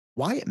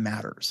why it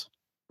matters,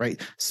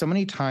 right? So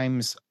many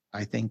times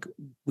I think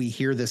we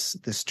hear this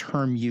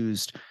term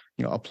used,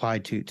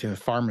 applied to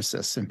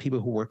pharmacists and people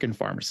who work in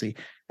pharmacy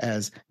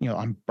as,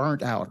 I'm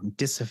burnt out, I'm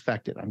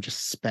disaffected, I'm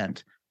just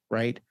spent,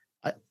 right?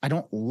 I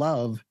don't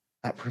love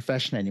that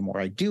profession anymore.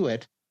 I do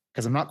it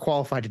because I'm not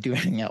qualified to do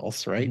anything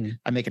else, right? Mm-hmm.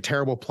 I make a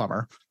terrible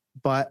plumber,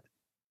 but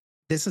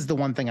this is the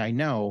one thing I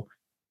know,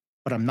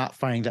 but I'm not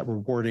finding that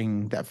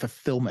rewarding, that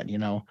fulfillment,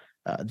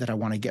 that I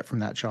want to get from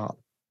that job.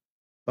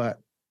 But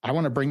I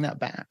want to bring that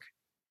back.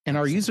 And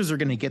our users are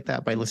going to get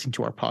that by listening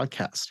to our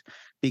podcast,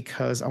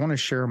 because I want to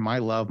share my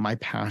love, my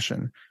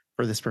passion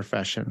for this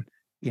profession,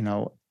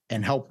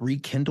 and help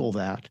rekindle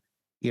that,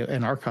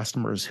 in our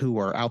customers who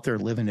are out there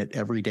living it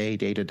every day,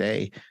 day to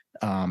day,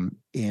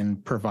 in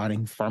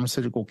providing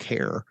pharmaceutical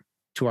care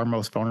to our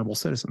most vulnerable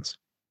citizens.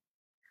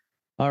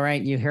 All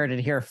right, you heard it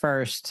here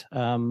first.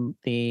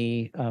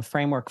 The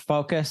Framework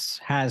Focus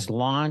has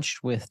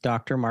launched with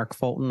Dr. Mark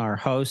Fulton, our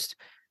host.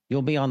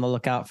 You'll be on the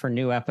lookout for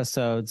new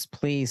episodes.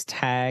 Please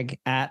tag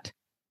at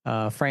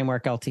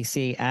Framework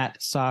LTC at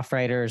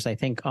SoftWriters, I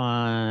think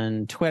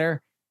on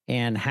Twitter,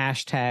 and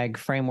hashtag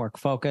Framework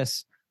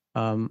Focus.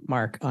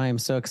 Mark, I am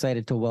so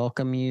excited to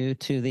welcome you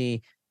to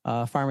the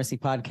Pharmacy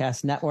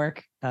Podcast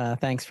Network.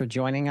 Thanks for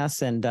joining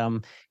us.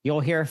 And you'll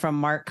hear from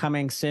Mark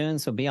coming soon.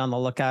 So be on the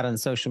lookout on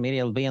social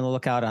media. Be on the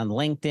lookout on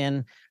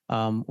LinkedIn.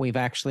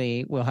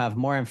 We'll have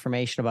more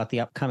information about the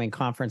upcoming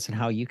conference and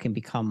how you can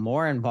become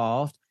more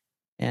involved.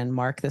 And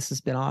Mark, this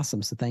has been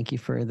awesome. So thank you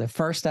for the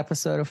first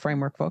episode of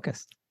Framework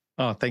Focus.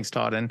 Oh, thanks,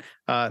 Todd. And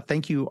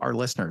thank you, our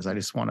listeners. I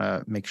just want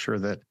to make sure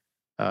that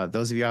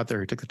those of you out there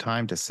who took the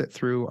time to sit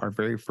through our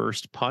very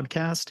first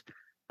podcast,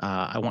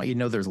 I want you to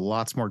know there's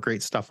lots more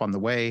great stuff on the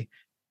way.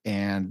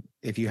 And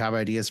if you have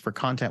ideas for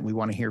content, we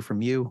want to hear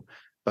from you.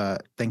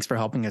 But thanks for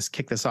helping us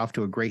kick this off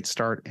to a great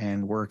start.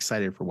 And we're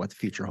excited for what the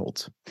future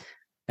holds.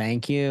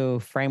 Thank you.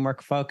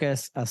 Framework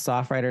Focus, a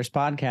SoftWriters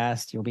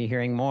podcast. You'll be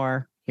hearing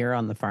more here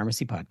on the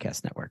Pharmacy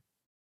Podcast Network.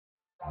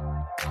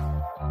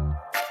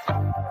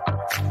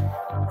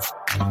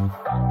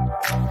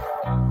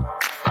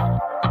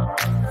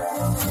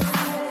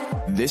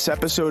 This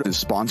episode is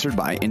sponsored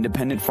by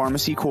Independent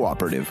Pharmacy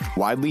Cooperative,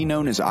 widely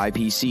known as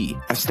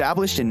IPC.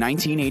 Established in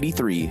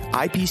 1983,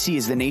 IPC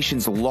is the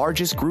nation's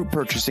largest group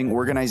purchasing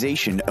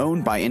organization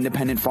owned by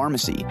independent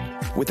pharmacy.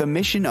 With a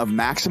mission of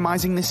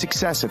maximizing the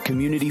success of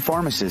community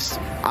pharmacists,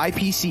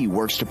 IPC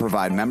works to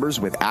provide members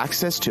with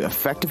access to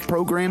effective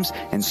programs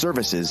and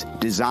services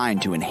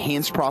designed to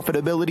enhance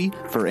profitability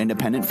for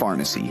independent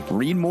pharmacy.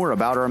 Read more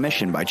about our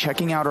mission by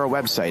checking out our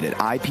website at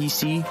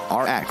ipcrx.com.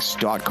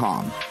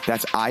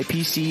 That's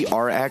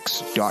ipcrx.com. You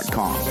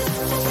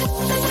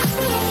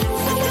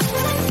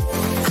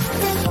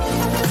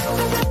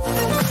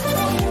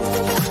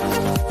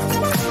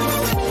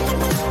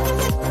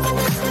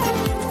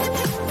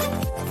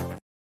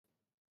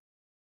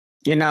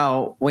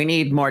know, we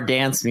need more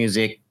dance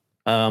music,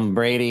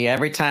 Brady.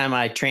 Every time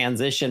I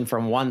transition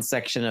from one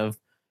section of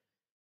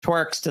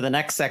TWIRx to the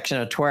next section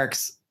of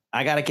TWIRx,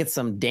 I got to get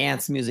some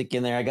dance music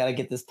in there. I got to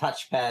get this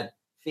touchpad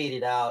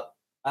faded out.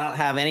 I don't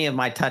have any of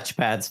my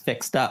touchpads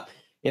fixed up.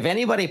 If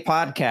anybody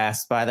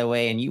podcasts, by the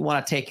way, and you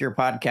want to take your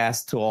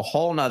podcast to a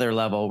whole nother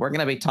level, we're going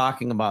to be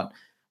talking about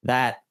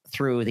that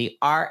through the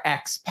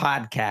RX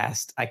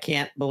podcast. I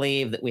can't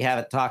believe that we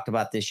haven't talked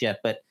about this yet,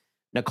 but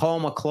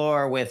Nicole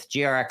McClure with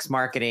GRX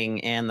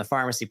Marketing and the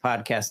Pharmacy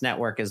Podcast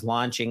Network is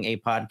launching a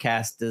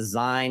podcast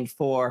designed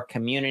for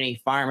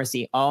community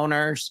pharmacy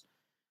owners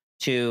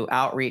to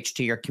outreach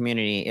to your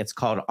community. It's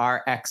called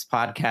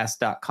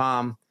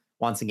rxpodcast.com.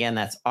 Once again,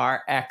 that's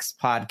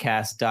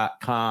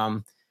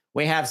rxpodcast.com.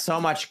 We have so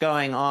much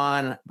going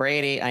on.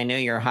 Brady, I know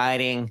you're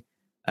hiding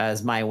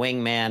as my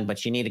wingman,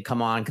 but you need to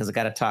come on because I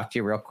got to talk to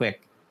you real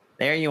quick.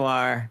 There you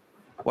are.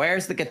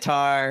 Where's the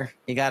guitar?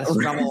 You got to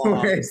strum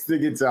along. Where's the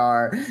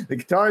guitar? The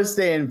guitar's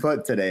staying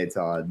put today,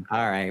 Todd.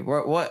 All right.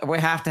 We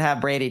have to have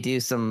Brady do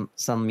some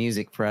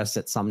music for us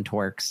at some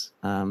TWIRx,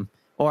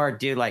 or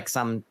do like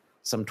some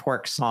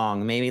TWIRx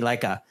song, maybe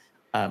like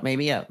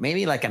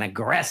maybe like an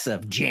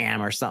aggressive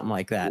jam or something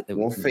like that.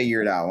 We'll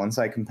figure it out. Once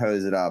I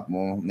compose it up,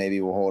 we'll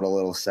hold a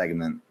little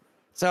segment.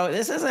 So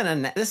this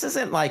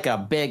isn't like a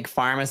big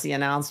pharmacy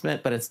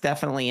announcement, but it's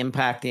definitely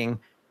impacting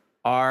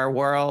our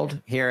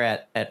world here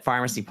at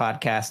Pharmacy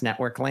Podcast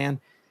Network land.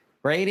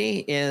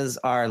 Brady is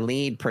our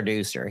lead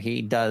producer.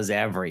 He does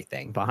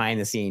everything behind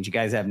the scenes. You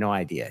guys have no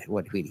idea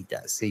what he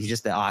does. He's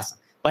just awesome.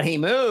 But he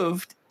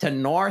moved to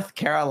North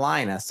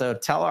Carolina. So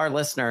tell our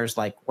listeners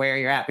like where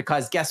you're at,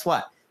 because guess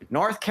what?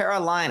 North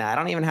Carolina, I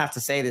don't even have to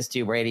say this to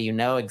you, Brady. You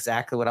know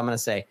exactly what I'm going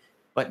to say.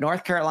 But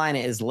North Carolina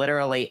is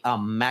literally a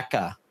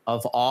mecca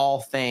of all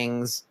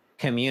things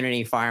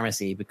community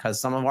pharmacy, because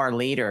some of our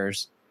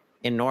leaders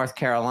in North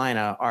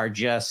Carolina are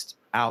just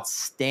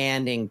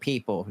outstanding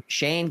people.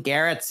 Shane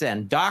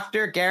Garrettson,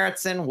 Dr.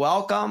 Garrettson,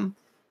 welcome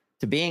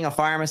to being a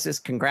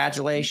pharmacist.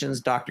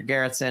 Congratulations, Dr.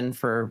 Garrettson,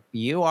 for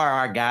you are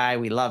our guy.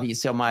 We love you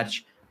so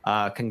much.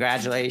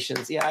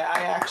 Congratulations. Yeah,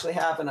 I actually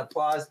have an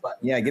applause button.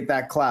 Yeah, get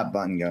that clap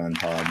button going,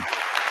 Todd.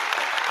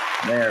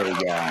 There we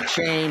go.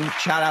 Shane,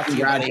 shout out to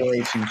you, buddy.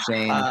 Congratulations,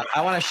 Shane.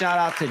 I want to shout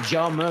out to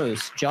Joe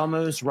Moose. Joe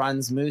Moose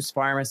runs Moose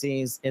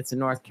Pharmacies. It's in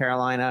North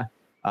Carolina.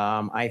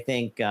 I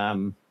think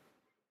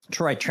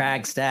Troy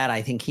Tragstad,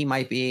 I think he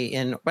might be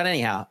in. But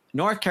anyhow,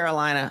 North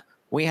Carolina,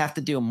 we have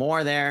to do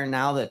more there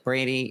now that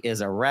Brady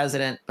is a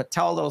resident. But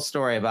tell those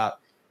story about,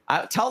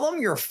 tell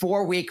them your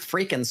 4-week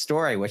freaking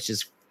story, which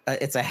is,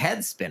 it's a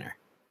head spinner.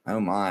 Oh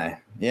my.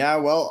 Yeah,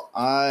 well,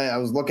 I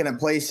was looking at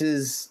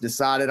places,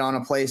 decided on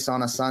a place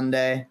on a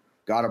Sunday,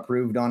 got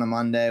approved on a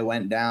Monday,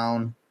 went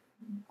down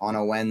on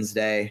a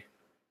Wednesday,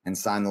 and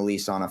signed the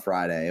lease on a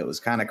Friday. It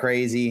was kind of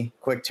crazy,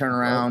 quick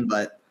turnaround,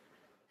 but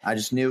I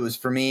just knew it was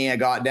for me. I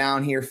got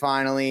down here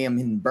finally. I'm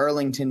in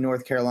Burlington,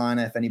 North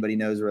Carolina, if anybody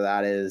knows where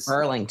that is.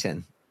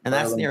 Burlington. And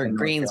that's near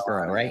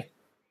Greensboro, right?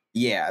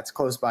 Yeah, it's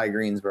close by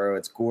Greensboro.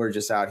 It's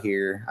gorgeous out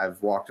here.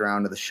 I've walked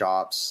around to the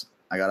shops.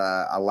 I got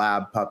a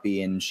lab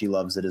puppy, and she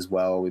loves it as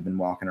well. We've been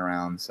walking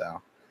around,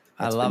 so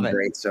it's been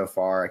great so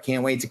far. I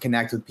can't wait to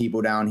connect with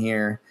people down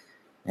here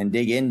and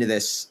dig into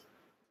this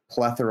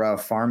plethora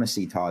of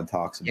pharmacy Todd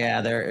talks about.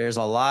 Yeah, there's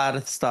a lot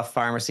of stuff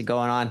pharmacy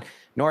going on.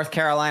 North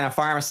Carolina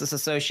Pharmacists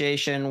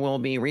Association will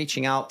be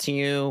reaching out to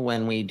you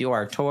when we do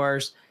our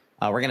tours.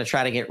 We're going to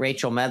try to get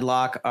Rachel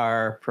Medlock,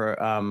 our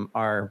program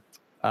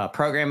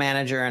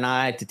manager, and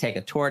I to take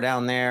a tour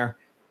down there.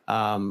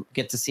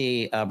 get to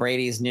see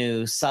Brady's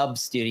new sub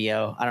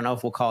studio. I don't know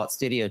if we'll call it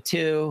Studio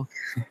 2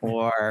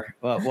 or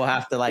we'll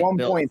have to like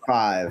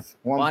 1.5.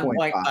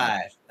 1.5.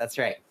 That's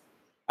right.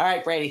 All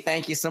right, Brady,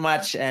 thank you so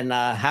much, and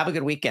have a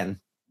good weekend.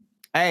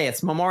 Hey,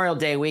 it's Memorial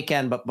Day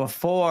weekend, but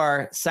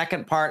before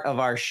second part of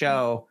our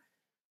show,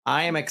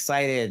 I am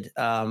excited.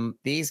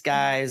 These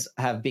guys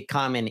have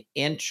become an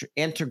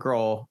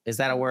integral, is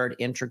that a word?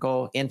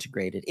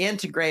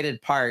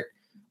 Integrated part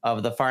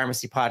of the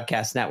Pharmacy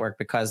Podcast Network,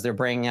 because they're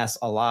bringing us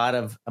a lot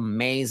of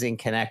amazing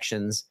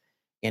connections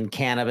in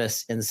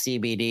cannabis and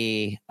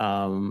CBD,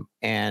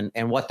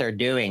 and what they're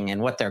doing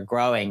and what they're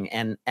growing.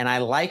 And I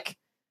like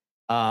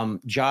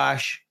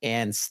Josh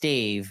and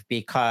Steve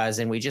because,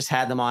 and we just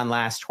had them on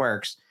last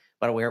TWIRx,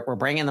 but we're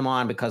bringing them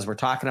on because we're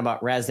talking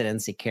about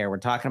residency care. We're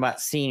talking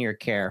about senior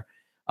care.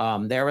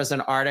 There was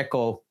an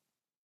article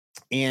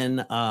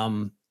in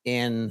I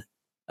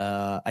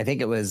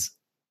think it was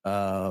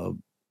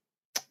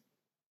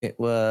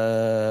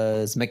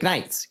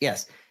McKnight's,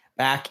 yes,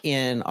 back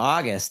in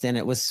August, and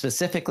it was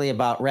specifically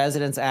about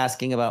residents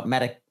asking about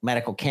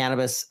medical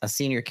cannabis. A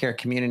senior care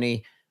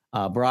community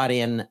brought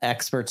in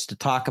experts to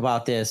talk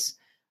about this.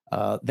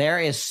 There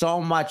is so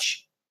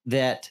much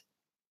that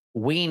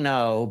we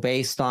know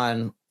based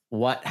on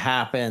what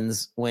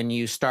happens when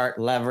you start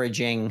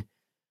leveraging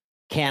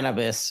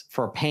cannabis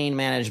for pain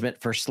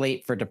management, for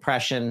sleep, for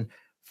depression,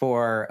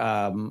 for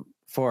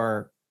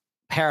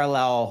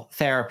parallel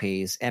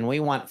therapies. And we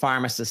want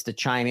pharmacists to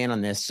chime in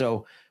on this.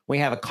 So we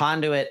have a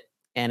conduit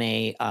and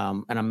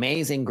an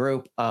amazing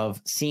group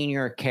of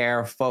senior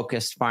care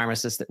focused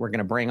pharmacists that we're going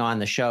to bring on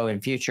the show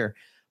in future.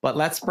 But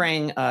let's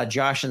bring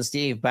Josh and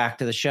Steve back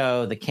to the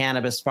show, the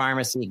Cannabis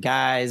Pharmacy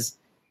guys.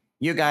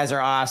 You guys are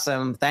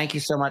awesome. Thank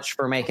you so much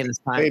for making this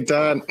time. Hey,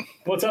 Todd.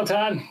 What's up,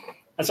 Todd?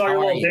 I saw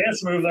your little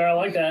dance move there. I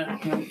like that.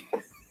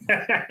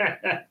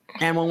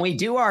 And when we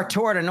do our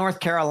tour to North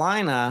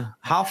Carolina,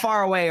 how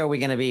far away are we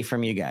going to be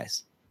from you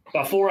guys?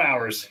 About 4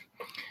 hours.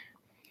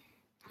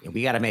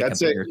 We got to make I'd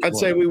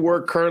say we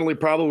work currently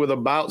probably with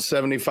about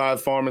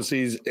 75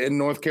 pharmacies in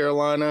North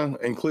Carolina,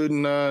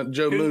 including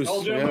Joe Moose.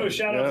 Oh, Joe Moose.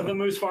 Shout out to the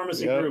Moose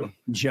Pharmacy group.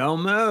 Joe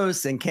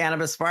Moose and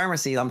Cannabis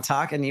Pharmacy. I'm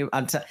talking to you.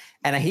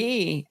 And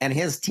he and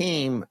his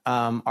team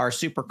are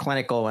super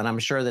clinical, and I'm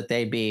sure that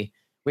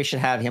we should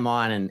have him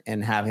on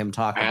and have him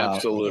talk about.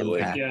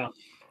 Absolutely. Yeah.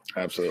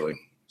 Absolutely.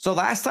 So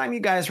last time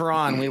you guys were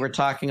on, we were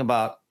talking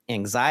about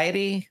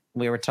anxiety.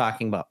 We were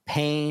talking about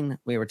pain.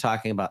 We were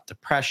talking about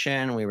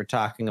depression. We were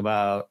talking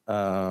about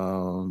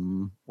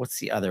what's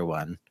the other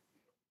one?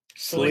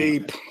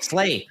 Sleep.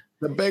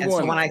 The big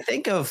one. So when I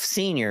think of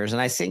seniors,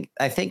 and I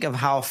think of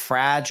how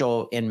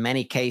fragile in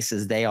many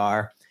cases they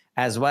are,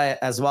 as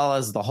well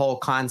as the whole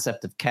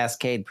concept of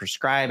cascade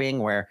prescribing,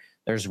 where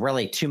there's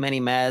really too many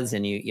meds,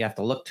 and you have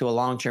to look to a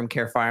long-term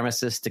care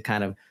pharmacist to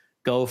kind of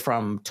go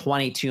from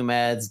 22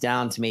 meds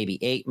down to maybe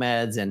 8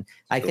 meds. And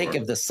I think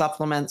of the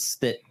supplements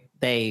that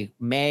they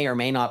may or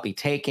may not be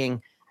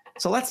taking.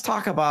 So let's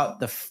talk about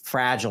the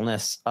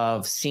fragileness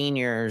of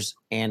seniors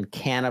and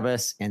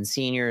cannabis and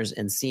seniors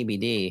and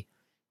CBD,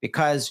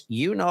 because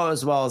you know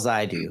as well as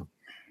I do,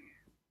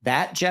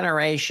 that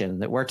generation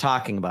that we're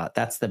talking about,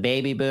 that's the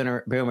baby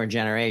boomer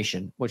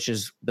generation, which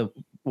is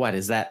one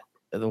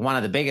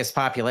of the biggest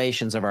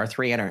populations of our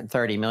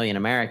 330 million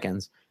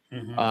Americans.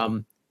 Mm-hmm.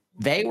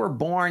 They were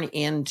born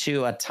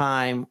into a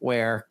time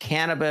where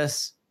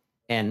cannabis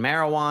and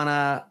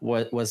marijuana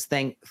was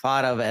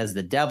thought of as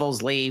the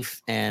devil's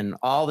leaf, and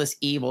all this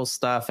evil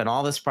stuff and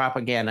all this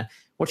propaganda,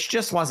 which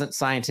just wasn't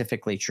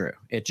scientifically true.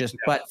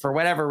 But for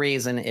whatever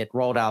reason, it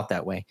rolled out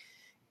that way.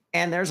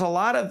 And there's a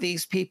lot of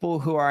these people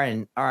who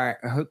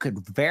who could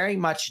very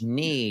much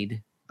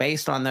need,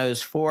 based on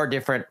those 4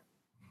 different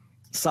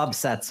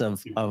subsets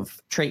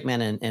of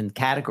treatment and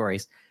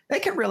categories, they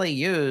could really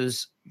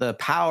use the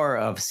power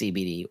of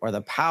CBD or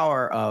the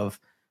power of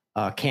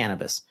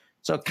cannabis.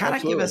 So kind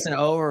of give us an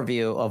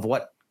overview of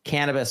what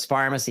Cannabis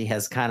Pharmacy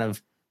has kind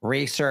of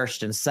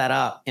researched and set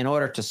up in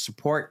order to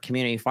support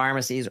community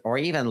pharmacies or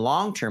even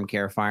long-term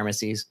care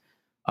pharmacies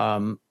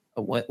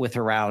with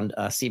around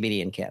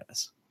CBD and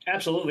cannabis.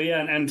 Absolutely,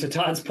 yeah. And to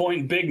Todd's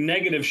point, big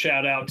negative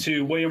shout out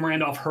to William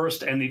Randolph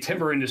Hearst and the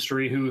timber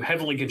industry, who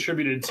heavily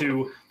contributed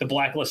to the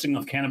blacklisting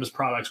of cannabis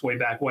products way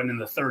back when in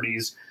the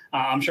 30s.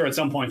 I'm sure at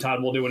some point,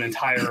 Todd, we'll do an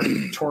entire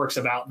TWIRx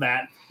about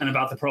that and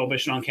about the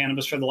prohibition on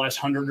cannabis for the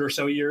last 100 or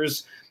so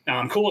years.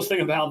 Coolest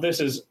thing about this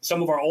is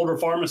some of our older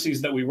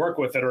pharmacies that we work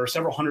with that are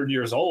several hundred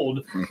years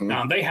old,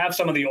 they have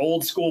some of the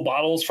old school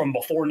bottles from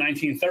before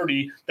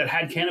 1930 that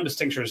had cannabis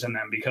tinctures in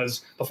them,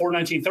 because before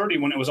 1930,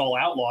 when it was all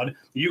outlawed,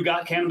 you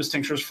got cannabis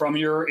tinctures from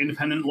your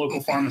independent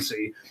local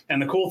pharmacy.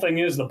 And the cool thing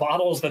is the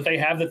bottles that they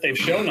have that they've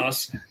shown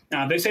us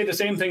They say the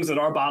same things that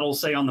our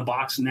bottles say on the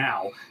box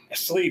now: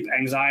 sleep,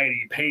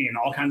 anxiety, pain,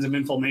 all kinds of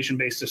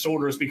inflammation-based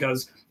disorders,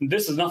 because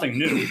this is nothing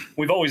new.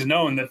 We've always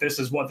known that this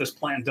is what this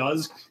plant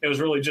does. It was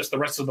really just the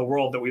rest of the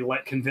world that we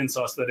let convince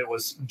us that it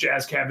was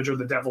jazz cabbage or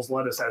the devil's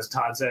lettuce, as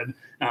Todd said,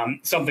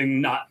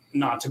 something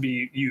not to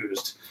be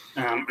used.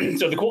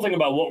 So the cool thing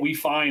about what we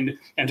find,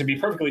 and to be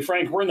perfectly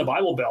frank, we're in the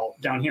Bible Belt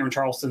down here in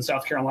Charleston,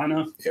 South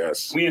Carolina.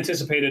 Yes. We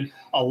anticipated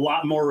a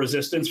lot more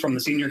resistance from the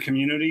senior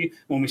community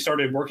when we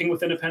started working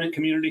with independent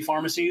community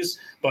pharmacies.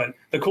 But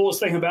the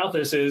coolest thing about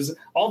this is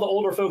all the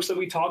older folks that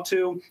we talk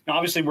to,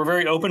 obviously we're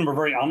very open, we're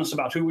very honest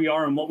about who we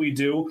are and what we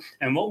do.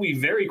 And what we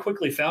very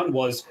quickly found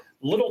was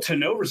little to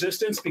no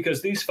resistance,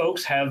 because these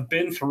folks have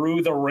been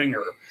through the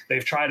ringer.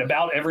 They've tried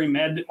about every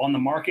med on the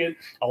market.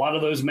 A lot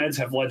of those meds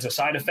have led to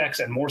side effects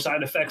and more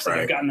side effects that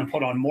have gotten them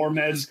put on more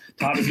meds.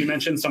 Todd, as you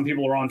mentioned, some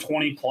people are on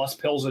 20 plus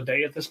pills a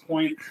day at this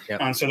point.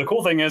 Yep. So the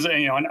cool thing is,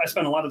 and I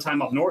spent a lot of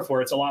time up north where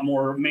it's a lot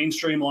more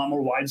mainstream, a lot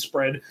more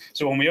widespread.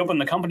 So when we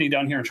opened the company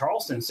down here in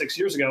Charleston 6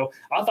 years ago,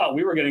 I thought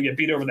we were going to get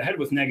beat over the head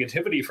with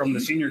negativity from the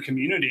senior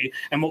community.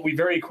 And what we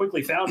very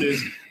quickly found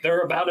is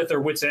they're about at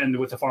their wits' end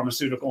with the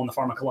pharmaceutical and the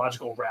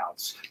pharmacological route.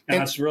 And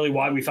that's really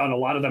why we found a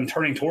lot of them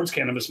turning towards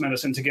cannabis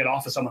medicine to get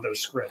off of some of those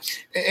scripts.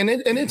 And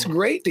it's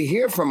great to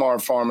hear from our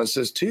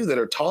pharmacists, too, that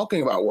are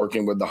talking about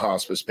working with the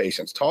hospice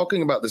patients,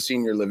 talking about the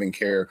senior living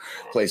care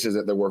places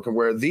that they're working,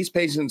 where these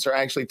patients are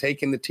actually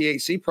taking the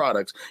THC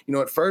products.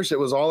 At first it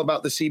was all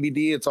about the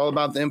CBD. It's all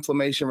about the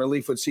inflammation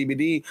relief with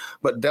CBD.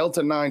 But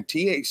Delta-9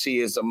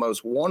 THC is the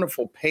most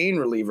wonderful pain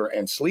reliever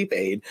and sleep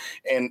aid.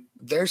 And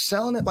they're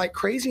selling it like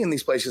crazy in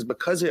these places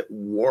because it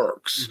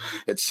works.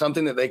 Mm-hmm. It's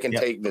something that they can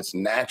take that's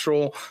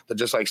natural, that,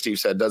 just like Steve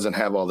said, doesn't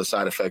have all the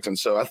side effects. And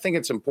so I think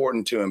it's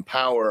important to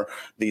empower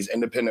these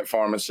independent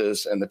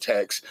pharmacists and the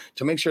techs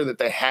to make sure that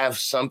they have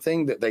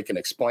something that they can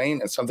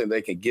explain and something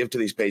they can give to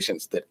these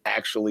patients that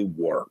actually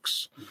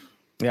works.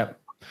 Yep.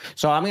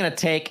 So I'm going to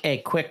take a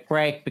quick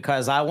break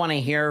because I want to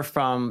hear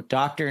from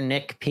Dr.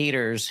 Nick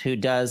Peters, who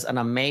does an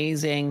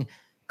amazing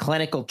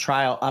clinical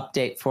trial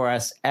update for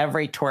us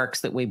every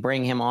TWIRx that we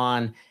bring him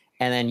on.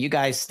 And then you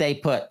guys stay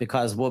put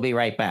because we'll be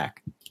right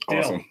back.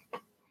 Awesome.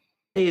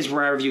 Is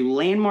where I review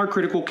landmark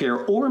critical care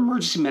or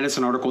emergency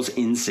medicine articles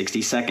in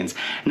 60 seconds.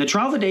 And the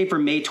trial of the day for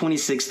May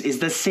 26th is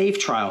the SAFE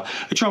trial,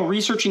 a trial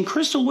researching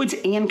crystalloids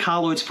and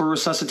colloids for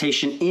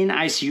resuscitation in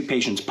ICU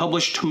patients,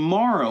 published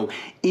tomorrow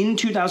in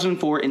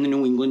 2004 in the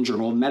New England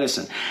Journal of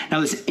Medicine.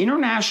 Now, this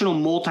international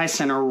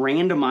multi-center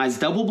randomized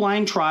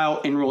double-blind trial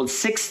enrolled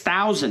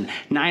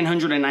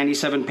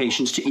 6,997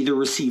 patients to either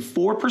receive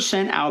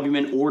 4%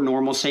 albumin or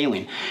normal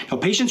saline. Now,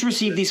 patients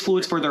received these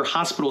fluids for their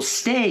hospital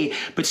stay,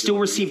 but still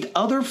received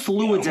other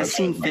fluids as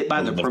seen fit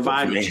by the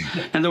providers.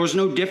 And there was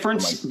no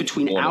difference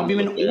between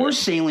albumin or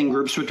saline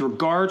groups with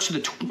regards to the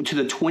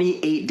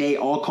 28-day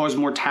all-cause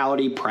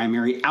mortality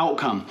primary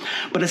outcome.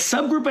 But a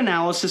subgroup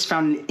analysis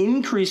found an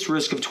increased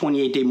risk of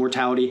 28-day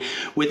mortality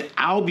with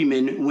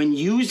albumin when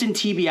used in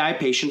TBI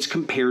patients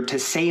compared to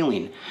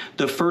saline.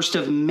 The first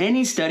of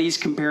many studies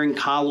comparing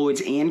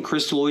colloids and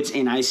crystalloids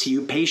in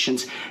ICU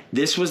patients.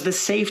 This was the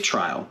SAFE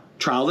trial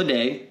of the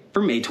day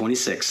for May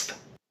 26th.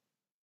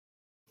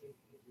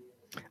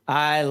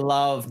 I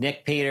love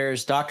Nick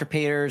Peters. Dr.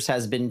 Peters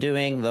has been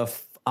doing the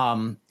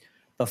Farm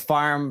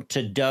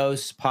to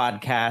Dose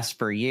podcast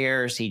for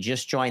years. He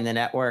just joined the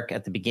network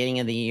at the beginning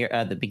of the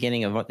year,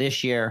 beginning of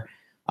this year.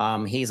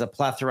 He's a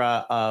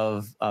plethora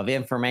of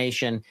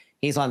information.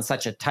 He's on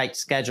such a tight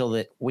schedule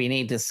that we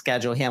need to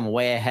schedule him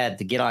way ahead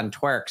to get on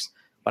TWIRx.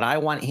 But I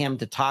want him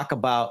to talk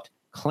about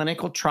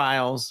clinical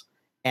trials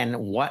and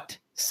what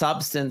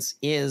substance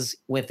is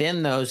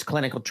within those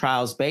clinical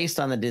trials based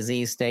on the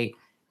disease state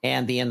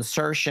and the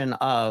insertion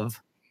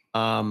of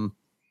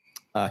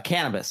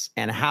cannabis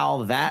and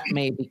how that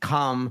may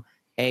become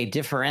a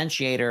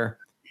differentiator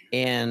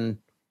in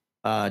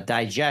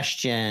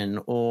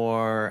digestion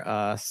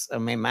or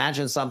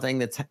imagine something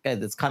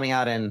that's coming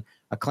out in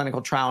a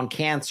clinical trial in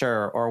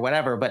cancer or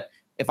whatever. But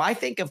if I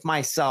think of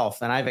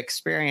myself, and I've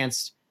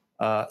experienced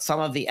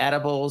some of the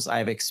edibles,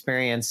 I've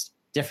experienced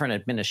different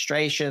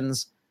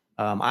administrations.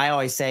 I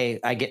always say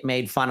I get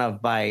made fun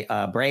of by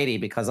Brady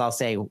because I'll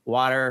say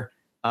water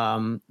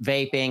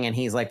vaping, and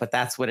he's like, but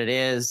that's what it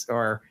is,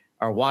 or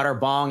water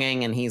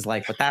bonging, and he's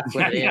like, but that's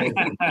what it is.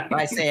 But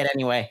I say it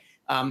anyway.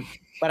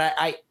 But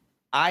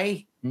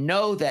I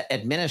know that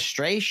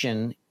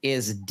administration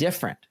is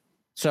different.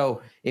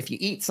 So if you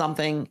eat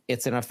something,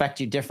 it's going to affect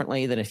you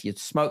differently than if you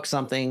smoke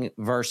something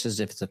versus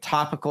if it's a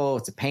topical,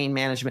 it's a pain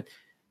management.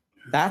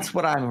 That's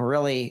what I'm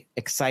really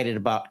excited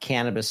about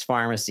Cannabis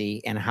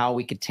Pharmacy and how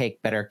we could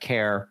take better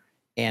care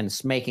and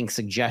making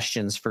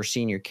suggestions for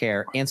senior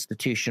care,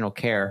 institutional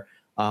care,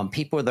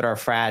 people that are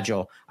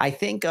fragile. I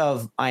think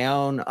of my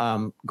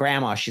own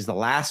grandma. She's the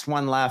last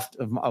one left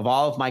of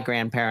all of my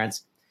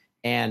grandparents.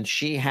 And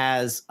she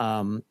has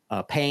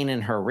a pain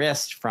in her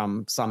wrist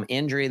from some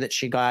injury that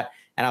she got.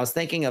 And I was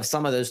thinking of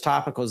some of those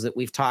topicals that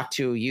we've talked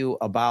to you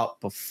about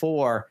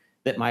before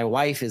that my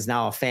wife is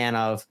now a fan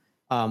of.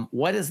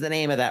 What is the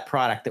name of that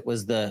product that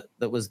was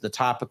the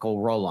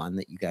topical roll-on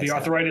that you guys The had?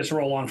 arthritis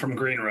roll-on from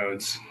Green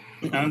Roads.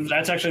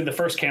 That's actually the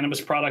first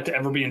cannabis product to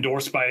ever be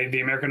endorsed by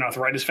the American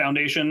Arthritis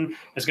Foundation.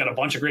 It's got a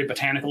bunch of great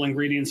botanical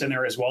ingredients in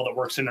there as well that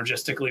work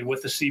synergistically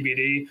with the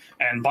CBD,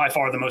 and by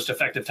far the most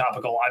effective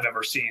topical I've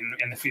ever seen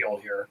in the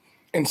field here.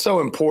 And so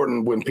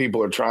important when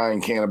people are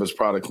trying cannabis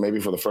products, maybe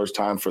for the first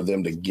time, for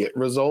them to get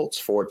results,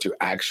 for it to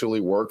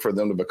actually work, for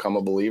them to become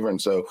a believer. And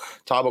so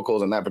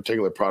topicals in that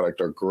particular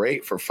product are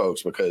great for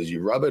folks because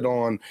you rub it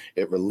on,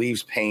 it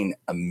relieves pain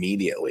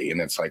immediately.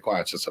 And it's like, wow,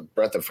 it's just a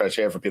breath of fresh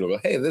air for people to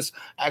go, hey, this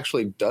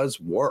actually does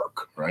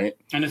work, right?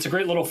 And it's a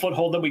great little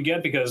foothold that we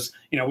get because,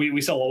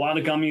 we sell a lot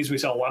of gummies, we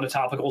sell a lot of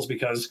topicals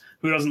because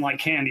who doesn't like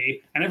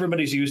candy? And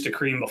everybody's used a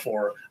cream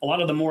before. A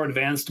lot of the more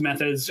advanced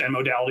methods and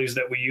modalities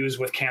that we use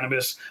with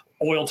cannabis,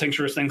 oil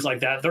tinctures, things like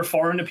that, they're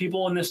foreign to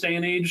people in this day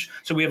and age.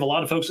 So we have a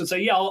lot of folks that say,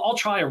 yeah, I'll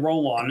try a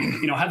roll-on.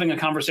 Having a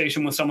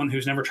conversation with someone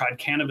who's never tried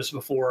cannabis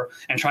before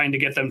and trying to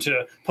get them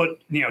to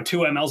put, 2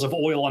 mLs of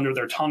oil under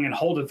their tongue and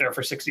hold it there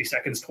for 60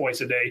 seconds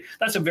twice a day.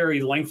 That's a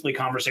very lengthy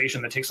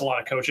conversation that takes a lot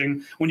of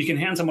coaching. When you can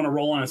hand someone a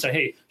roll-on and say,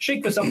 hey,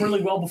 shake this up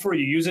really well before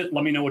you use it.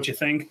 Let me know what you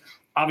think.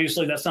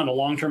 Obviously, that's not a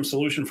long-term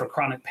solution for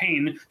chronic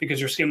pain because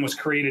your skin was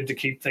created to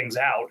keep things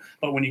out.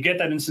 But when you get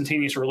that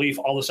instantaneous relief,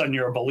 all of a sudden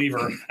you're a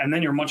believer, and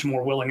then you're much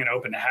more willing and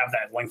open to have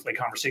that lengthy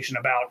conversation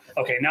about,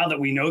 okay, now that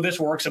we know this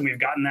works and we've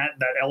gotten that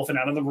elephant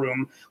out of the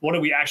room, what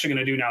are we actually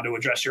going to do now to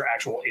address your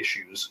actual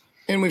issues?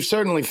 And we've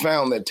certainly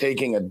found that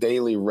taking a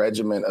daily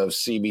regimen of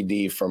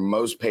CBD for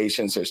most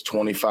patients is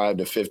 25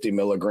 to 50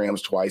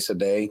 milligrams twice a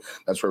day.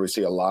 That's where we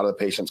see a lot of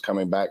patients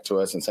coming back to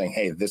us and saying,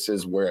 hey, this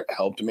is where it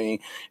helped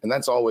me. And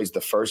that's always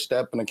the first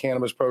step in a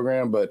cannabis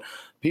program. But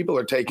people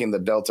are taking the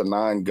Delta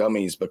 9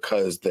 gummies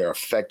because they're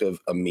effective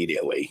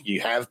immediately.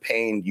 You have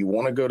pain, you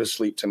want to go to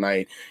sleep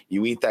tonight,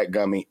 you eat that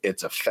gummy,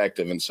 it's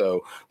effective. And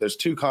so there's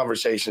two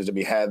conversations to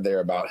be had there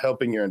about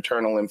helping your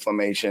internal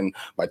inflammation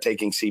by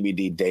taking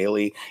CBD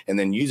daily and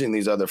then using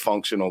these other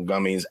functional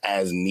gummies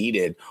as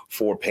needed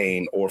for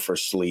pain or for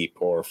sleep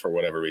or for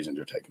whatever reason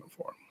you're taking them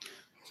for.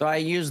 So I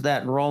used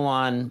that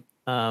roll-on.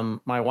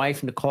 My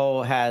wife,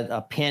 Nicole, had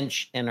a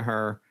pinch in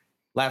her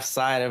right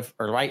side of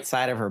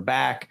her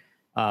back.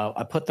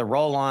 I put the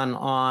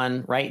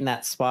roll-on right in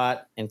that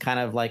spot and kind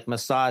of like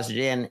massaged it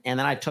in. And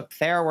then I took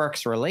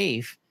TWIRx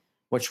Relief,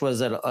 which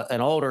was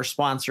an older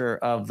sponsor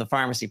of the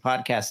Pharmacy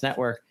Podcast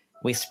Network.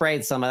 We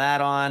sprayed some of that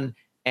on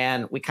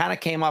and we kind of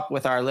came up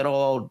with our little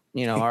old,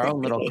 our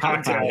own little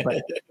compound.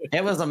 But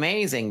it was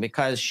amazing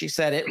because she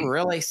said it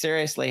really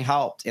seriously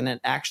helped. And it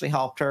actually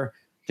helped her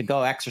to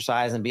go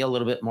exercise and be a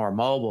little bit more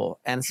mobile.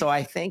 And so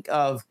I think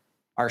of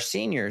our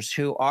seniors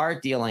who are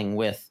dealing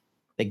with,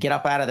 they get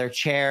up out of their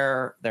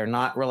chair. They're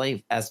not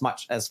really as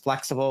much as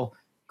flexible.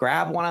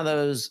 Grab one of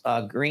those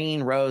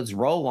Green Roads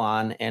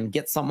roll-on and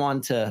get someone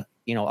to,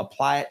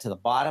 apply it to the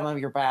bottom of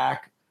your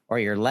back or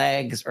your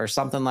legs or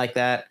something like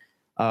that.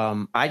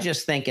 I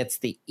just think it's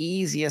the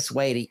easiest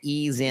way to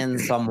ease in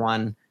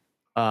someone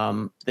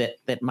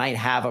that might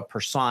have a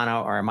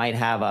persona or might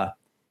have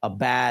a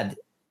bad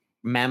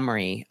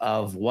memory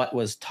of what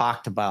was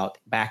talked about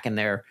back in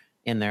their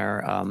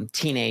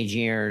teenage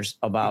years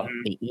about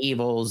the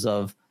evils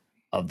of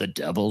the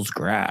devil's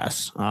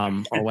grass,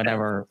 or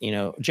whatever,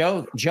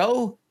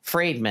 Joe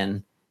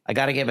Friedman, I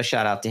got to give a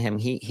shout out to him.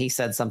 He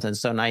said something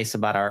so nice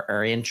about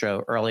our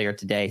intro earlier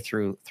today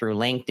through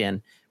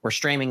LinkedIn. We're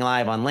streaming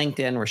live on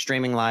LinkedIn. We're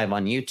streaming live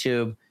on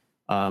YouTube.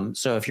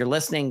 So if you're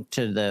listening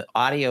to the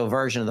audio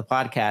version of the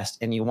podcast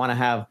and you want to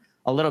have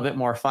a little bit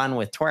more fun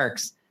with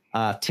TWIRx,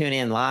 tune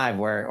in live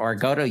or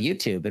go to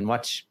YouTube and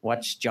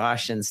watch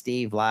Josh and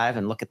Steve live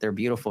and look at their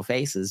beautiful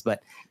faces.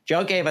 But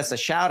Joe gave us a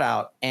shout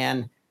out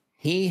and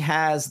he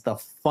has the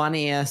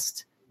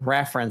funniest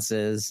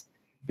references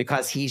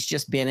because he's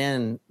just been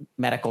in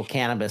medical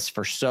cannabis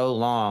for so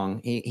long.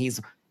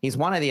 He's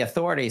one of the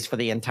authorities for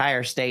the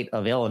entire state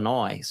of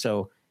Illinois.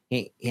 So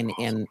he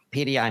in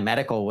PDI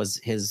Medical was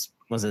his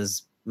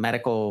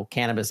medical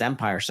cannabis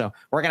empire. So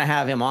we're going to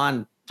have him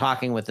on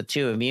talking with the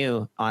two of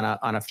you on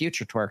a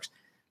future TWIRx.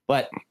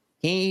 But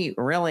he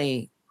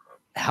really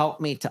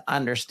helped me to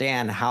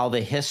understand how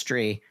the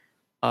history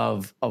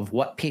of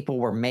what people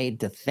were made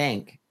to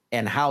think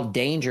and how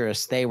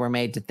dangerous they were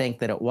made to think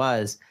that it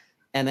was.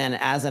 And then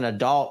as an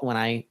adult,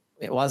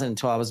 it wasn't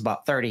until I was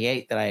about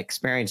 38 that I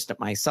experienced it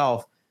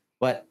myself,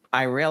 but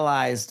I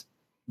realized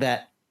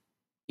that,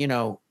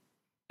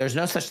 there's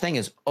no such thing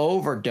as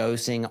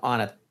overdosing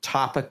on a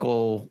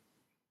topical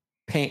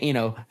pain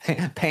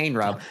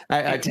rub.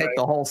 I take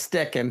the whole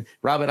stick and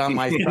rub it on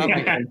my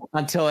stomach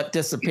until it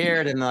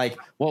disappeared. And like,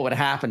 what would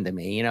happen to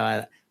me?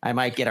 I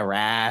might get a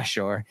rash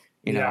or,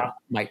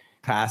 might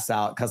pass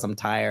out because I'm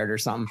tired or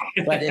something.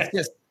 But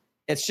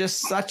it's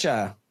just such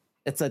a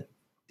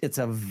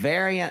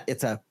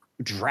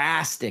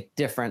drastic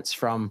difference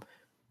from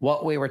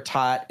what we were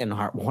taught and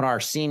what our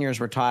seniors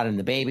were taught and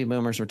the baby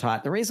boomers were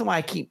taught. The reason why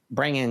I keep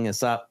bringing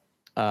this up,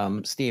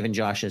 Steve and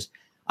Josh, is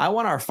I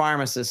want our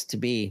pharmacists to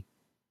be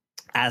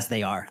as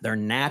they are. They're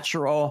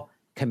natural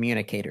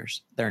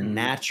communicators. They're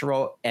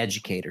natural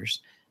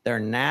educators. They're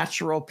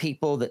natural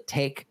people that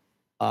take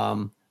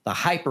the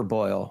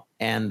hyperboil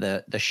and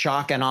the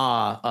shock and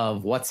awe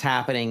of what's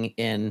happening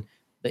in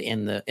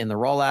the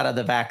rollout of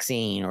the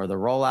vaccine or the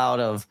rollout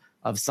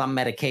of some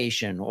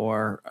medication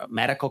or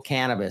medical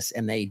cannabis,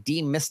 and they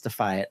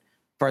demystify it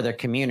for their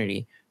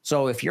community.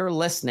 So if you're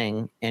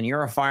listening and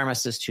you're a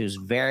pharmacist who's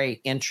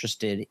very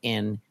interested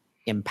in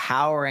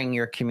empowering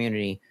your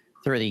community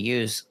through the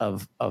use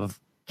of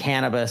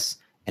cannabis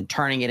and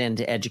turning it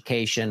into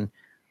education,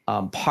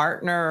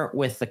 partner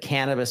with the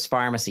Cannabis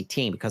Pharmacy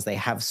team because they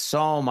have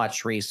so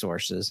much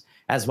resources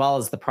as well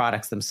as the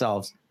products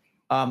themselves.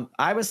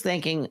 I was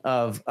thinking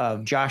of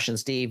Josh and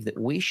Steve that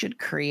we should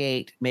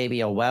create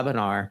maybe a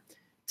webinar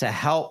to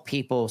help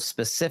people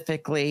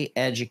specifically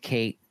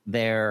educate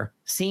their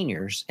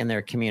seniors in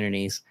their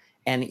communities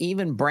and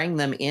even bring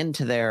them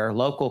into their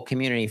local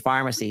community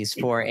pharmacies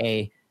for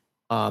a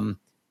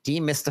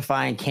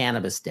demystifying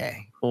cannabis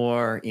day,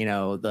 or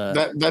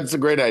that's a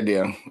great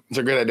idea. It's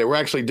a great idea. We're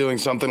actually doing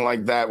something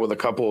like that with a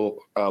couple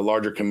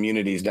larger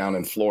communities down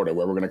in Florida,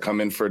 where we're going to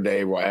come in for a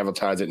day, we'll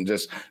advertise it and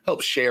just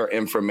help share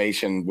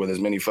information with as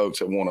many folks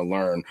that want to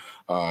learn.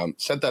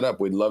 Set that up.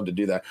 We'd love to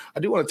do that.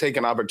 I do want to take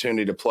an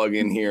opportunity to plug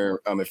in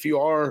here. If you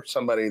are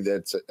somebody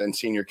that's in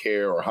senior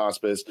care or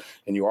hospice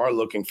and you are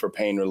looking for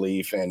pain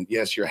relief, and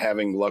yes, you're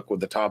having luck with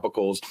the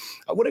topicals,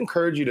 I would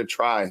encourage you to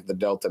try the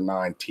Delta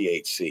 9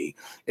 THC.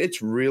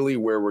 It's really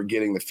where we're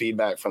getting the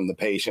feedback from the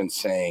patients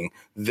saying,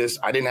 this,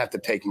 I didn't have to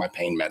take my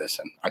pain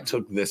medicine. I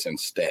took this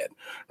instead,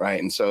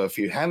 right? And so if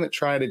you haven't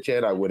tried it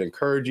yet, I would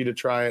encourage you to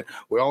try it.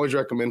 We always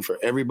recommend for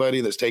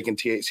everybody that's taking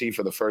THC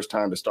for the first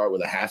time to start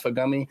with a half a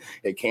gummy.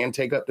 It can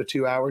take up to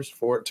 2 hours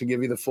for it to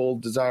give you the full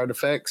desired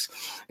effects.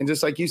 And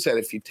just like you said,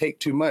 if you take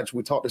too much,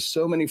 we talk to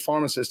so many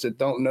pharmacists that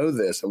don't know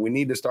this, and we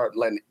need to start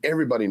letting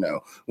everybody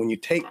know. When you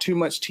take too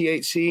much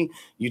THC,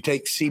 you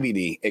take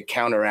CBD, it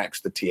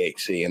counteracts the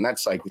THC. And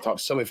that's like, we talk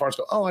to so many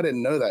pharmacists, oh, I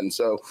didn't know that. And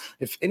so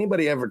if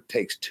anybody ever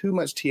takes too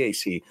much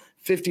THC,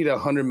 50 to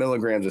 100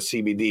 milligrams of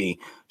CBD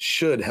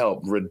should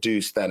help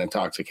reduce that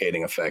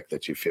intoxicating effect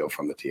that you feel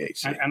from the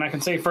THC. And I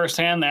can say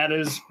firsthand that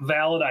is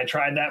valid. I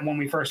tried that when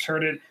we first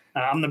heard it.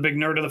 I'm the big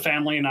nerd of the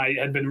family, and I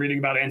had been reading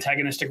about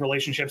antagonistic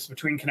relationships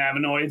between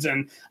cannabinoids.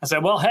 And I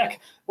said, well, heck,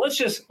 let's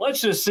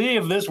just see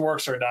if this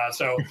works or not.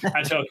 So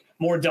I took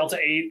more Delta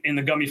 8 in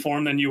the gummy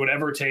form than you would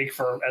ever take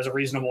as a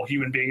reasonable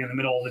human being in the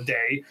middle of the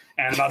day.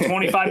 And about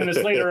 25 minutes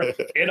later,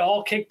 it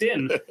all kicked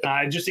in.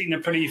 I'd just eaten a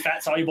pretty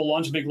fat-soluble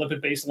lunch, big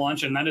lipid-based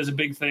lunch, and that is a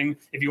big thing.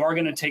 If you are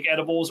going to take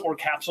edibles or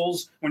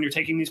capsules when you're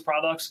taking these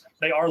products,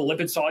 they are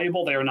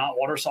lipid-soluble. They are not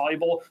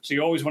water-soluble, so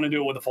you always want to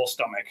do it with a full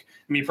stomach.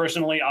 Me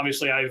personally,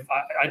 obviously, I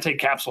take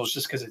capsules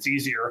just because it's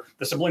easier.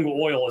 The sublingual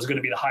oil is going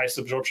to be the highest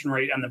absorption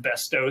rate and the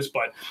best dose,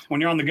 but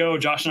when you're on the go,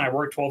 Josh and I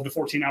work 12 to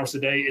 14 hours a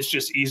day. It's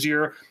just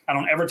easier. I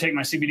don't ever take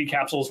my CBD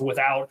capsules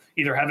without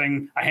either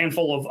having a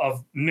handful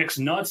of mixed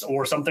nuts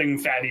or something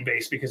fatty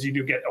based, because you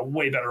do get a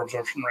way better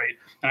absorption rate.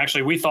 And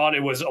actually, we thought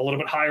it was a little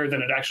bit higher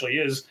than it actually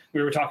is.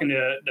 We were talking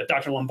to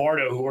Dr.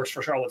 Lombardo, who works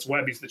for Charlotte's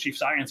Web. He's the chief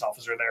science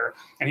officer there.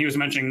 And he was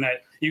mentioning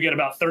that you get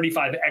about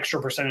 35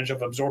 extra percentage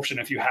of absorption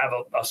if you have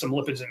some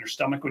lipids in your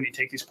stomach when you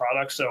take these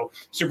products. So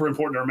super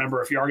important to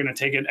remember, if you are going to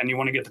take it and you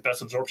want to get the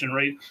best absorption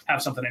rate,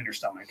 have something in your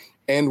stomach.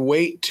 And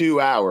wait 2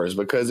 hours,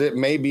 because it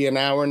may be an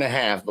hour and a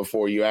half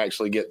before you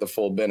actually get the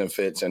full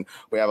benefits. And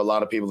we have a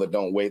lot of people that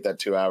don't wait that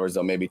 2 hours.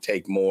 They'll maybe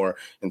take more,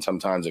 and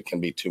sometimes it can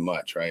be too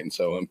much, right? And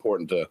so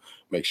important to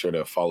make sure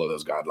to follow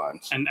those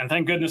guidelines. And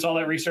thank goodness all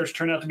that research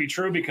turned out to be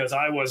true, because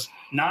I was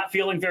not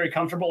feeling very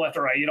comfortable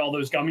after I ate all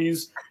those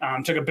gummies.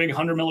 Took a big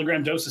 100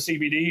 milligram dose of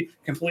CBD,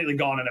 completely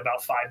gone in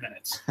about 5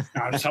 minutes.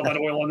 I just held that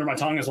oil under my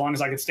tongue as long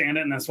as I could stand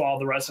it, and then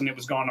swallowed the rest, and it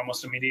was gone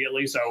almost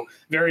immediately. So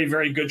very,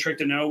 very good trick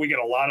to know. We get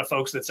a lot of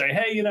folks that say,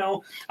 hey,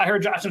 I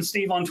heard Josh and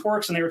Steve on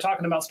TWIRx, and they were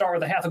talking about start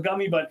with a half a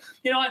gummy, but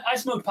I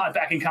smoked pot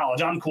back in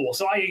college. I'm cool.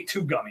 So I ate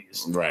 2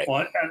 gummies. Right.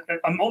 Well,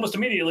 almost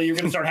immediately you're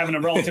going to start having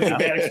a relatively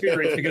bad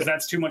experience, because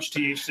that's too much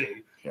THC.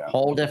 Yeah.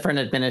 Whole different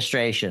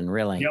administration,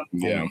 really. Yep.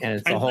 Yeah. And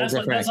it's a whole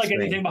different That's like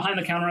experience. anything behind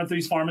the counter at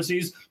these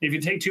pharmacies. If you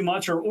take too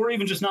much or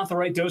even just not the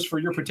right dose for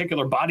your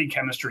particular body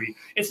chemistry,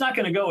 it's not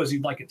going to go as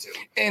you'd like it to.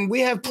 And we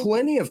have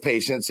plenty of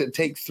patients that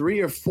take 3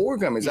 or 4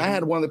 gummies. I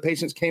had one of the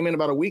patients came in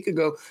about a week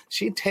ago.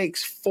 She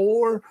takes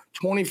 4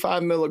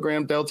 25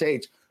 milligram Delta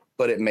 8,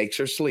 but it makes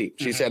her sleep.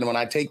 She said, when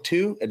I take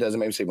 2, it doesn't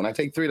make me sleep. When I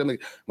take 3,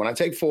 when I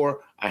take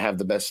 4, I have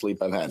the best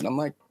sleep I've had. And I'm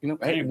like,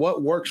 hey,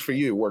 what works for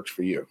you works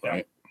for you,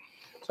 right?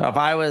 So if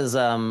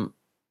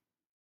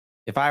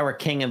I were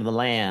king of the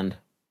land,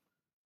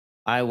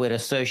 I would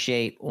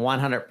associate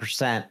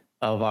 100%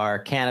 of our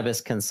cannabis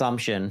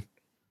consumption,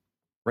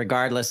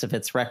 regardless if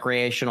it's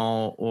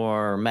recreational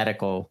or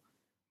medical,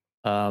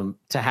 to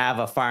have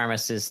a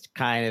pharmacist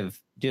kind of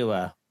do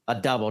a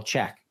double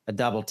check, a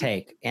double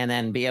take, and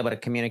then be able to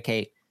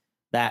communicate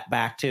that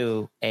back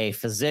to a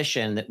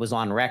physician that was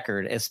on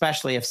record,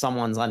 especially if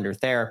someone's under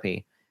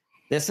therapy.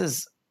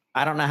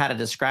 I don't know how to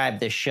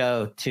describe this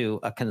show to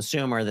a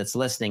consumer that's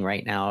listening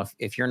right now.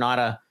 If you're not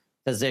a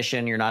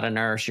physician, you're not a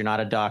nurse, you're not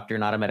a doctor, you're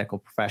not a medical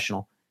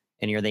professional,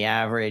 and you're the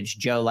average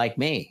Joe like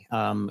me,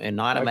 and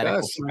not a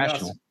medical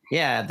professional.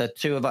 Yeah, the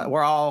two of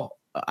us,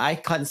 I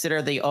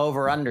consider the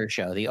over-under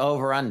show, the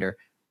over-under.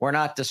 We're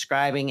not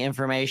describing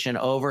information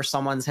over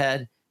someone's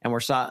head, and we're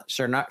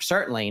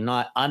certainly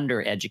not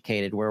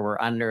undereducated where we're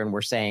under and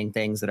we're saying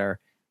things that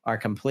are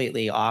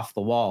completely off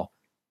the wall.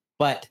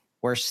 But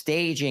we're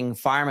staging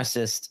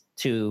pharmacists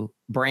to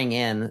bring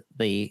in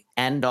the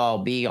end-all,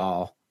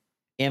 be-all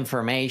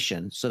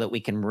information so that we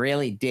can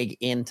really dig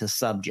into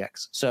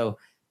subjects. So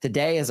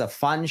today is a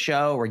fun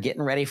show. We're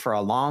getting ready for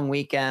a long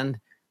weekend.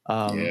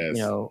 You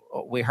know,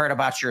 we heard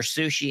about your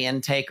sushi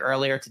intake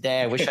earlier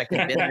today. I wish I could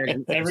have been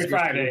there every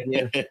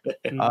Friday.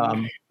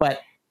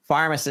 But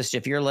pharmacists,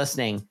 if you're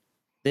listening,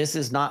 this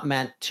is not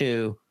meant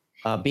to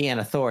be an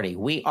authority.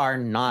 We are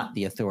not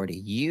the authority.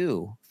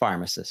 You,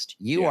 pharmacist,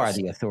 you are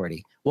the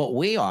authority. What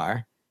we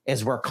are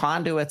is we're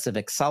conduits of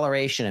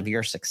acceleration of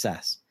your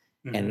success.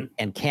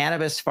 And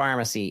Cannabis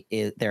Pharmacy,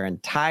 their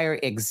entire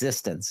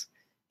existence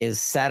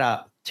is set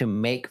up to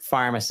make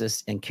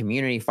pharmacists and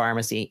community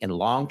pharmacy and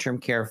long-term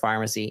care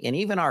pharmacy and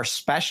even our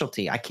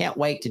specialty. I can't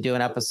wait to do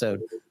an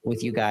episode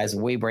with you guys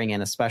when we bring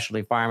in a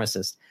specialty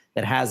pharmacist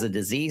that has a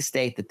disease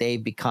state that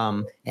they've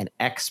become an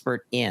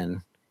expert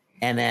in,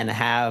 and then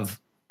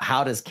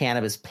how does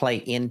cannabis play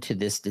into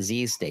this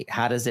disease state?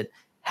 How does it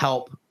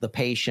help the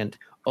patient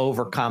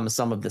overcome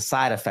some of the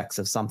side effects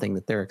of something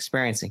that they're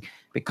experiencing?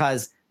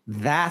 Because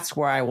that's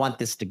where I want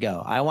this to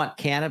go. I want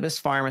Cannabis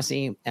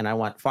Pharmacy and I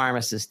want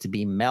pharmacists to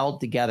be melded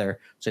together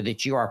so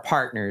that you are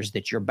partners,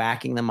 that you're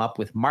backing them up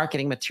with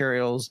marketing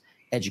materials,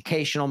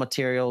 educational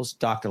materials.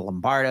 Dr.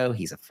 Lombardo,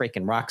 he's a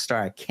freaking rock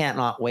star. I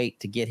cannot wait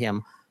to get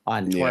him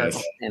on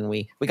TWIRx, and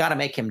we got to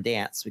make him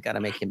dance. We got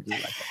to make him do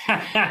like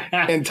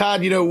that. And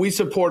Todd, you know, we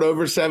support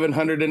over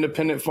 700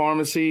 independent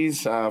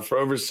pharmacies for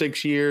over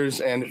 6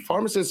 years, and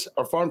pharmacists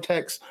or farm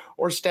techs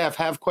or staff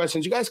have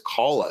questions. You guys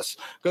call us.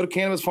 Go to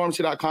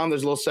cannabispharmacy.com.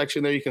 There's a little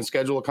section there. You can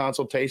schedule a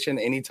consultation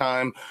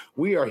anytime.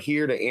 We are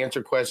here to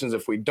answer questions.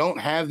 If we don't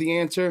have the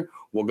answer,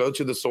 we'll go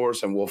to the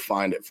source and we'll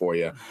find it for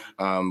you.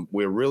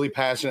 We're really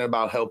passionate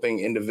about helping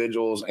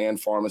individuals and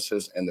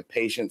pharmacists and the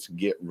patients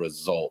get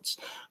results.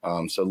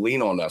 So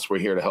lean on us. We're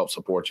here to help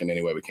support you in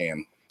any way we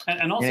can.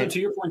 And also to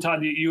your point,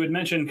 Todd, you had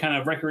mentioned kind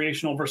of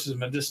recreational versus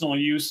medicinal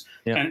use.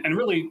 And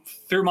really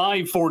through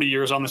my 40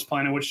 years on this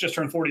planet, which just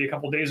turned 40 a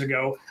couple of days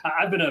ago,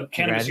 I've been a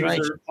cannabis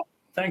user.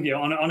 Thank you.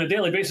 On a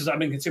daily basis, I've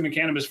been consuming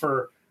cannabis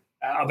for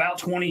about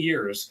 20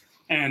 years.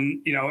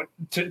 And, you know,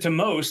 to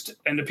most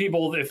and to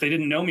people, if they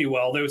didn't know me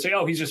well, they would say,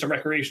 oh, he's just a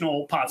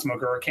recreational pot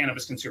smoker or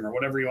cannabis consumer,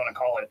 whatever you want to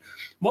call it.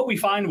 What we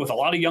find with a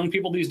lot of young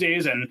people these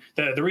days, and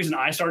the reason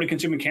I started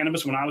consuming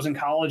cannabis when I was in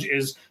college,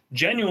 is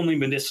genuinely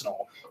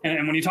medicinal.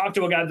 And when you talk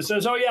to a guy that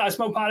says, oh, yeah, I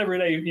smoke pot every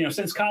day, you know,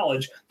 since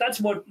college,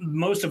 that's what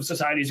most of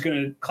society is going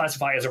to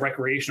classify as a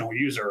recreational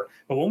user.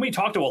 But when we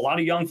talk to a lot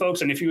of young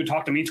folks, and if you would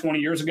talk to me 20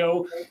 years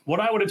ago, what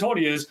I would have told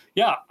you is,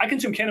 yeah, I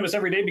consume cannabis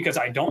every day because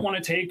I don't want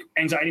to take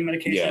anxiety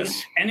medication,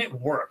 and it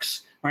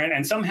works. Right.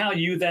 And somehow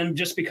you then,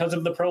 just because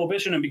of the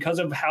prohibition and because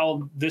of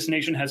how this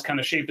nation has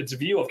kind of shaped its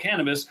view of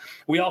cannabis,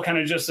 we all kind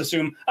of just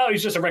assume, oh,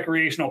 he's just a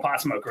recreational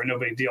pot smoker, no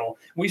big deal.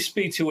 We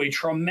speak to a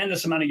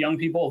tremendous amount of young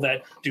people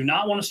that do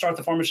not want to start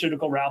the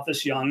pharmaceutical route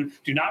this young,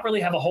 do not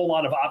really have a whole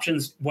lot of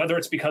options, whether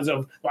it's because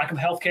of lack of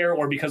healthcare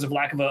or because of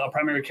lack of a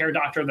primary care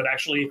doctor that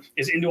actually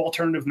is into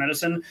alternative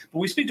medicine. But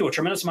we speak to a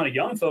tremendous amount of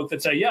young folk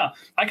that say, yeah,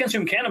 I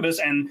consume cannabis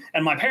and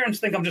my parents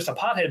think I'm just a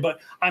pothead, but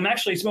I'm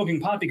actually smoking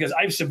pot because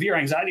I have severe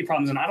anxiety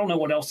problems and I don't know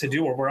what else to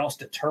do or where else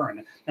to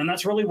turn. And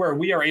that's really where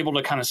we are able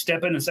to kind of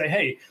step in and say,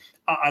 hey,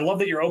 I love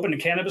that you're open to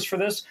cannabis for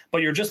this,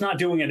 but you're just not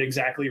doing it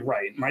exactly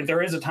right?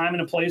 There is a time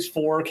and a place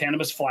for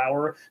cannabis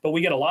flower, but we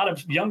get a lot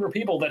of younger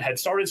people that had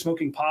started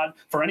smoking pot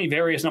for any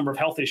various number of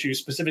health issues,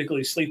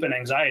 specifically sleep and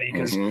anxiety,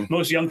 because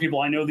most young people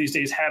I know these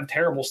days have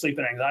terrible sleep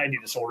and anxiety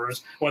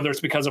disorders, whether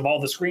it's because of all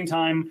the screen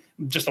time,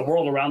 just the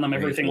world around them,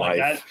 everything like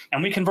that.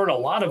 And we convert a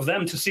lot of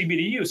them to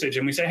CBD usage.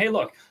 And we say, hey,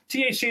 look,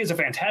 THC is a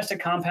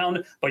fantastic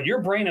compound, but your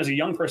brain as a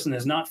young person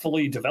is not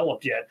fully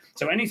developed yet.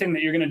 So anything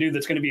that you're going to do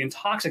that's going to be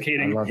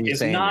intoxicating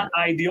is not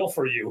ideal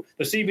for you.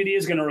 The CBD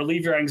is going to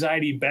relieve your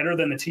anxiety better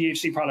than the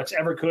THC products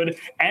ever could,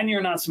 and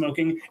you're not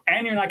smoking,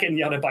 and you're not getting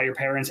yelled at by your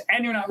parents,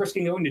 and you're not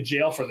risking going to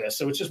jail for this.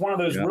 So it's just one of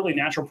those really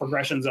natural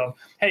progressions of,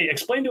 hey,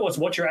 explain to us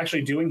what you're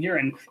actually doing here.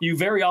 And you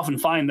very often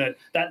find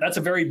that's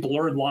a very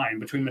blurred line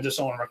between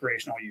medicinal and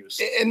recreational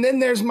use. And then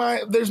there's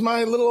my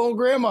little old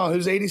grandma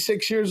who's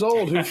 86 years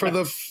old, who for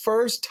the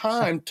first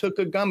time took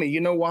a gummy.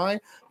 You know why?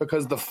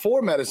 Because the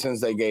 4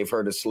 medicines they gave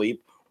her to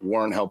sleep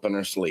weren't helping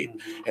her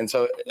sleep. And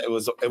so it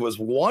was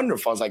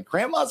wonderful. I was like,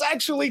 Grandma's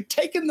actually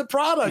taking the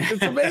product.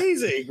 It's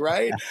amazing,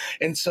 right?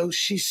 And so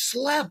she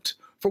slept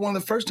for one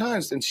of the first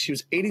times since she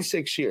was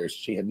 86 years.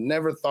 She had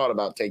never thought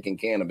about taking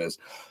cannabis.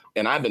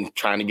 And I've been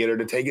trying to get her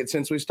to take it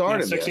since we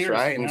started this,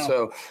 right? And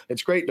so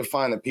it's great to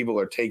find that people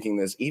are taking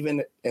this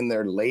even in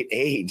their late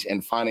age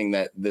and finding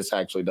that this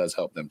actually does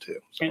help them too.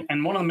 So.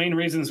 And one of the main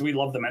reasons we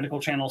love the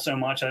medical channel so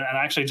much, and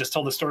I actually just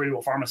told the story to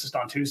a pharmacist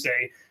on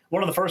Tuesday,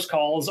 one of the first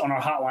calls on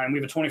our hotline. We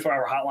have a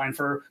 24-hour hotline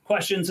for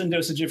questions and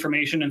dosage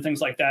information and things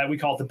like that. We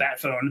call it the bat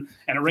phone,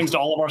 and it rings to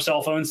all of our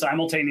cell phones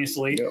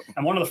simultaneously. Yep.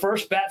 And one of the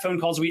first bat phone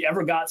calls we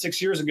ever got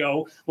 6 years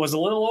ago was a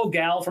little old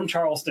gal from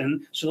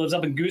Charleston. She lives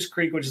up in Goose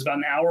Creek, which is about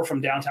an hour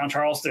from downtown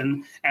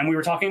Charleston. And we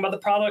were talking about the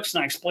products,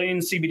 and I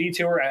explained CBD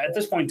to her. At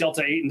this point,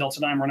 Delta 8 and Delta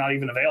 9 were not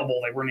even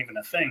available. They weren't even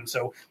a thing.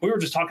 So we were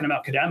just talking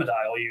about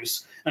cannabidiol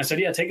use. And I said,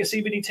 yeah, take a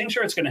CBD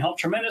tincture. It's going to help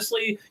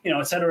tremendously,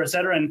 et cetera, et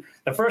cetera. And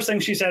the first thing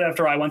she said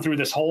after I went through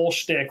this whole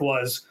shtick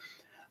was,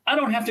 I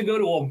don't have to go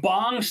to a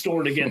bong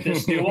store to get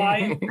this, do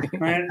I?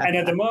 Right? And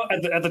at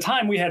the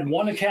time, we had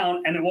one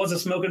account, and it was a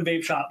smoke and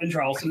vape shop in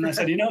Charleston. And I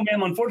said,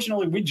 ma'am,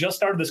 unfortunately, we just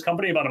started this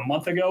company about a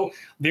month ago.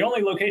 The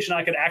only location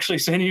I could actually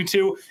send you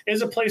to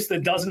is a place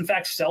that does, in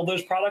fact, sell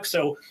those products.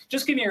 So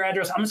just give me your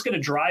address. I'm just going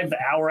to drive the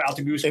hour out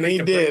to Goose Creek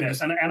to bring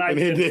this. And I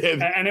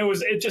did. And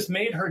it just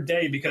made her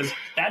day, because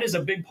that is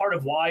a big part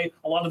of why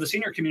a lot of the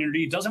senior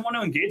community doesn't want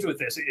to engage with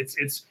this.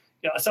 It's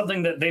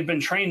something that they've been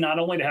trained not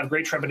only to have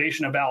great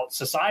trepidation about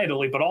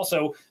societally, but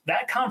also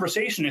that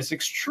conversation is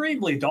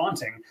extremely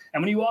daunting.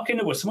 And when you walk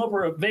into a smoke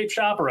or a vape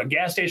shop or a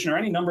gas station or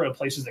any number of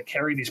places that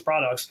carry these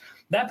products,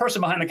 that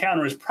person behind the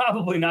counter is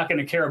probably not going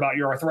to care about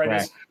your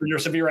arthritis or your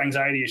severe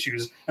anxiety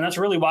issues. And that's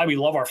really why we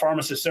love our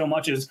pharmacists so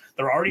much, is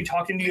they're already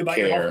talking to you about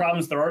your health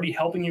problems. They're already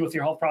helping you with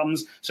your health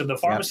problems. So the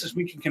pharmacists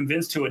we can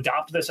convince to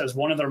adopt this as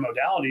one of their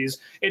modalities,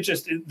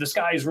 the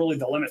sky is really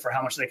the limit for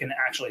how much they can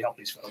actually help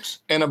these folks.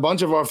 And a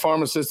bunch of our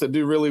pharmacists that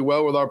do really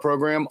well with our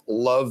program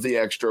love the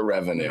extra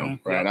revenue,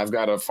 right? I've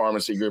got a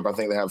pharmacy group. I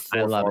think they have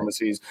 4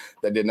 pharmacies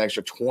that did an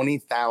extra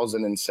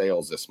 $20,000 in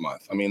sales this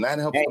month. I mean, that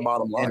helps the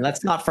bottom line. And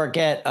let's not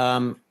forget,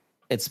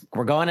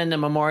 we're going into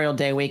Memorial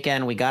Day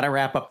weekend. We got to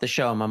wrap up the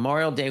show.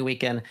 Memorial Day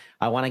weekend.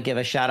 I want to give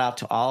a shout out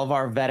to all of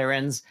our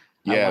veterans.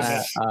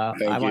 Yes,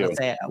 I want to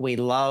say we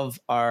love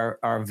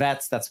our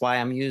vets. That's why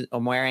I'm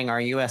wearing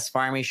our U.S.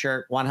 Army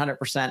shirt.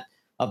 100%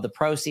 of the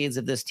proceeds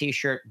of this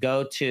T-shirt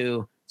go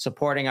to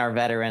supporting our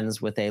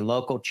veterans with a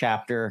local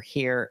chapter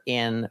here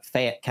in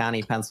Fayette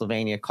County,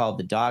 Pennsylvania, called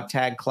the Dog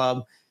Tag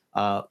Club.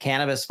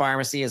 Cannabis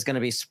Pharmacy is going to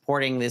be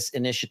supporting this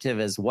initiative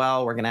as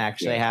well. We're going to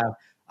actually have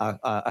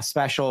a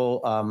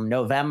special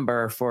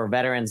November for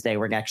Veterans Day.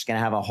 We're actually going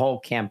to have a whole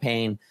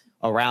campaign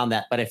around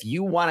that. But if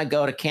you want to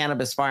go to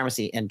Cannabis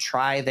Pharmacy and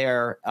try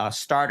their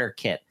starter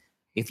kit,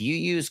 if you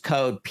use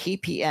code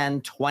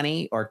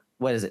PPN20, or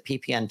what is it,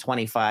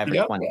 PPN25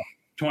 or 20?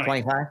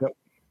 25? Yep.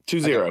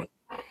 20.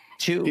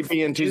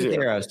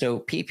 PPN20. So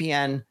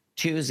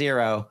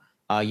PPN20,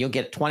 you'll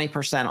get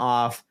 20%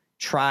 off.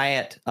 Try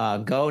it.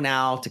 Go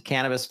now to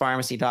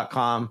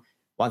cannabispharmacy.com.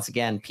 Once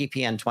again,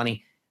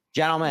 PPN20.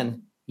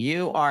 Gentlemen,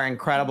 you are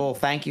incredible.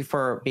 Thank you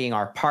for being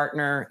our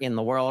partner in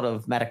the world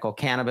of medical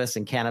cannabis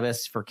and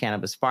cannabis for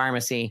Cannabis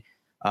Pharmacy.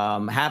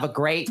 Have a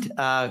great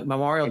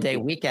Memorial Day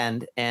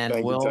weekend,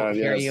 and we'll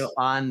hear you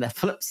on the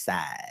flip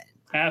side.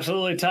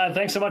 Absolutely, Todd.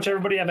 Thanks so much,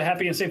 everybody. Have a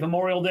happy and safe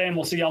Memorial Day, and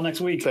we'll see y'all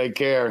next week. Take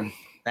care.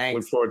 Thanks.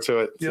 Look forward to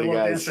it. See you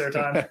guys. There,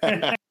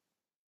 Todd.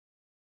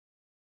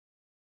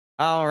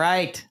 All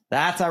right.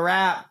 That's a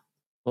wrap.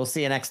 We'll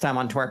see you next time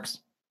on TWIRx.